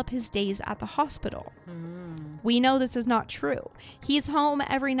to fill up his days at the hospital. We know this is not true. He's home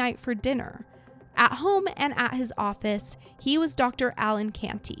every night for dinner. At home and at his office, he was Dr. Alan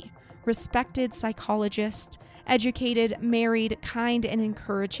Canty, respected psychologist, educated, married, kind, and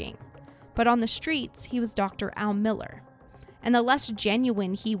encouraging. But on the streets, he was Dr. Al Miller. And the less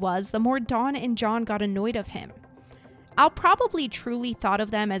genuine he was, the more Dawn and John got annoyed of him. Al probably truly thought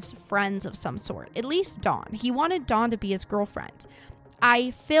of them as friends of some sort, at least Dawn. He wanted Dawn to be his girlfriend.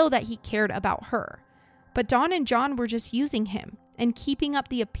 I feel that he cared about her. But Dawn and John were just using him, and keeping up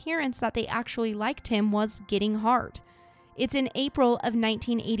the appearance that they actually liked him was getting hard. It's in April of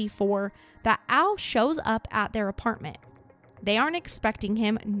 1984 that Al shows up at their apartment. They aren't expecting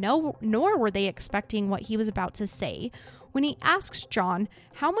him, nor were they expecting what he was about to say when he asks John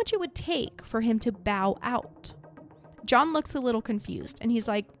how much it would take for him to bow out. John looks a little confused, and he's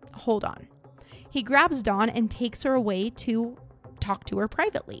like, hold on. He grabs Dawn and takes her away to talk to her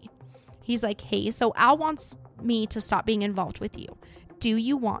privately. He's like, hey, so Al wants me to stop being involved with you. Do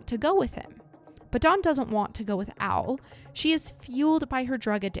you want to go with him? But Dawn doesn't want to go with Al. She is fueled by her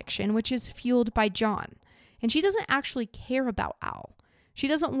drug addiction, which is fueled by John. And she doesn't actually care about Al. She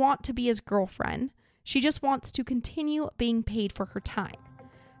doesn't want to be his girlfriend. She just wants to continue being paid for her time.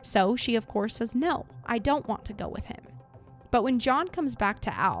 So she, of course, says, no, I don't want to go with him. But when John comes back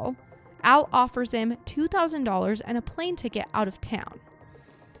to Al offers him $2,000 and a plane ticket out of town.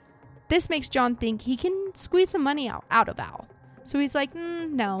 This makes John think he can squeeze some money out of Al. So he's like,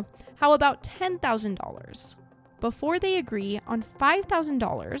 no, how about $10,000? Before they agree on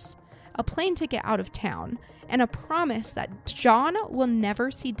 $5,000, a plane ticket out of town, and a promise that John will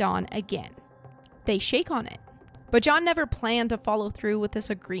never see Dawn again. They shake on it. But John never planned to follow through with this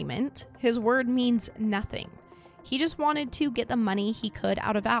agreement. His word means nothing. He just wanted to get the money he could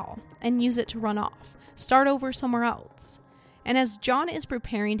out of Al and use it to run off, start over somewhere else. And as John is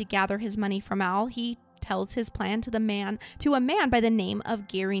preparing to gather his money from Al, he tells his plan to a man by the name of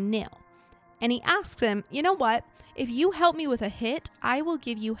Gary Neal. And he asks him, you know what? If you help me with a hit, I will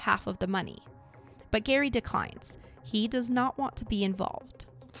give you half of the money. But Gary declines. He does not want to be involved.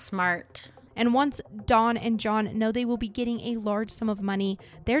 Smart. And once Dawn and John know they will be getting a large sum of money,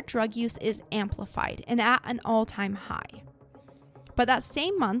 their drug use is amplified and at an all-time high. But that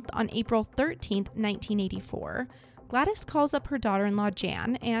same month, on April 13th, 1984, Gladys calls up her daughter-in-law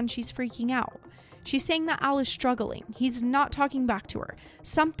Jan, and she's freaking out. She's saying that Al is struggling. He's not talking back to her.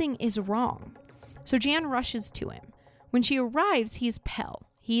 Something is wrong. So Jan rushes to him. When she arrives, he's pale.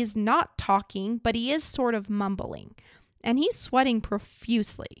 He's not talking, but he is sort of mumbling, and he's sweating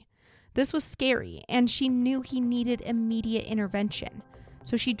profusely. This was scary, and she knew he needed immediate intervention.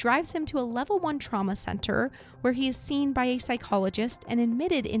 So she drives him to a level 1 trauma center where he is seen by a psychologist and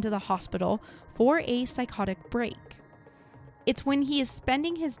admitted into the hospital for a psychotic break. It's when he is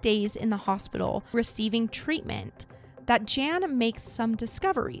spending his days in the hospital receiving treatment that Jan makes some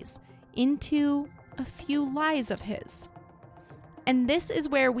discoveries into a few lies of his. And this is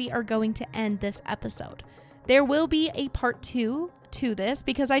where we are going to end this episode. There will be a part 2 to this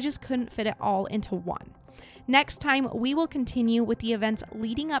because I just couldn't fit it all into one. Next time, we will continue with the events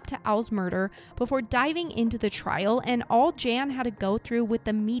leading up to Al's murder before diving into the trial and all Jan had to go through with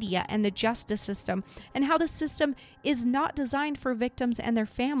the media and the justice system and how the system is not designed for victims and their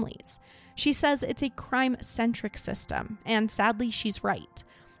families. She says it's a crime-centric system, and sadly, she's right.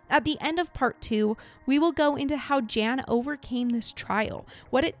 At the end of part 2, we will go into how Jan overcame this trial,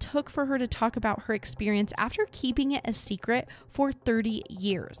 what it took for her to talk about her experience after keeping it a secret for 30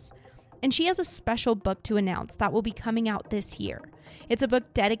 years. And she has a special book to announce that will be coming out this year. It's a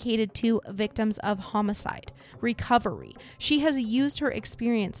book dedicated to victims of homicide, recovery. She has used her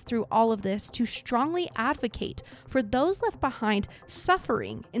experience through all of this to strongly advocate for those left behind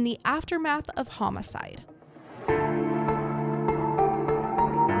suffering in the aftermath of homicide.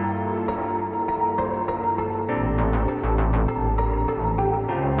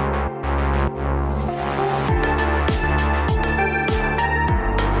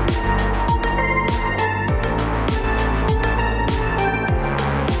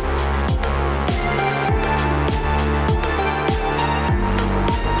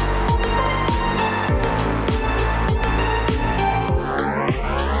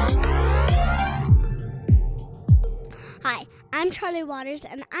 I'm Charlie Waters,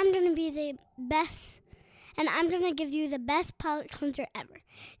 and I'm going to be the best, and I'm going to give you the best palate cleanser ever.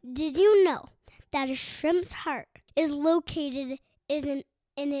 Did you know that a shrimp's heart is located in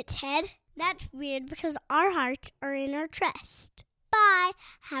its head? That's weird because our hearts are in our chest. Bye.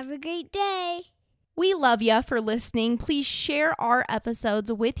 Have a great day. We love you for listening. Please share our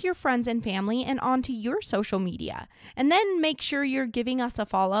episodes with your friends and family and onto your social media. And then make sure you're giving us a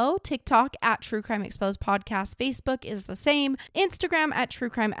follow. TikTok at True Crime Exposed Podcast. Facebook is the same. Instagram at True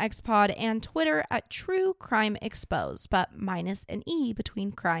Crime Expod and Twitter at True Crime Exposed, but minus an E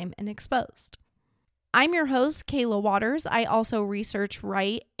between crime and exposed. I'm your host, Kayla Waters. I also research,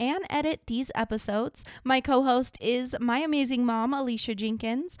 write, and edit these episodes. My co-host is my amazing mom, Alicia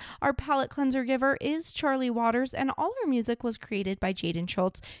Jenkins. Our palette cleanser giver is Charlie Waters, and all our music was created by Jaden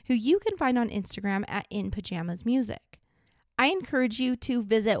Schultz, who you can find on Instagram at In Pajamas Music. I encourage you to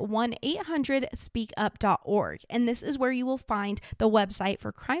visit 1-800-SpeakUp.org, and this is where you will find the website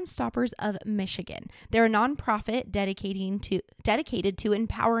for Crime Stoppers of Michigan. They're a nonprofit dedicated to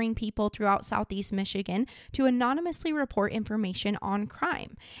empowering people throughout Southeast Michigan to anonymously report information on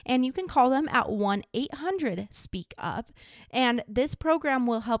crime. And you can call them at 1-800-SPEAK-UP, and this program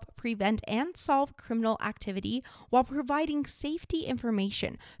will help prevent and solve criminal activity while providing safety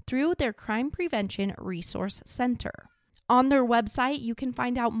information through their Crime Prevention Resource Center. On their website, you can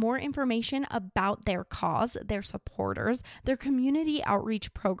find out more information about their cause, their supporters, their community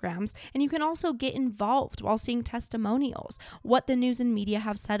outreach programs, and you can also get involved while seeing testimonials, what the news and media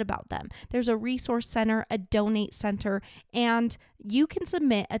have said about them. There's a resource center, a donate center, and you can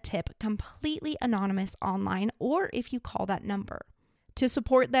submit a tip completely anonymous online or if you call that number. To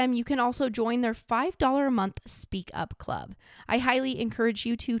support them, you can also join their $5 a month Speak Up Club. I highly encourage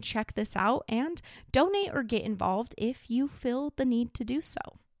you to check this out and donate or get involved if you feel the need to do so.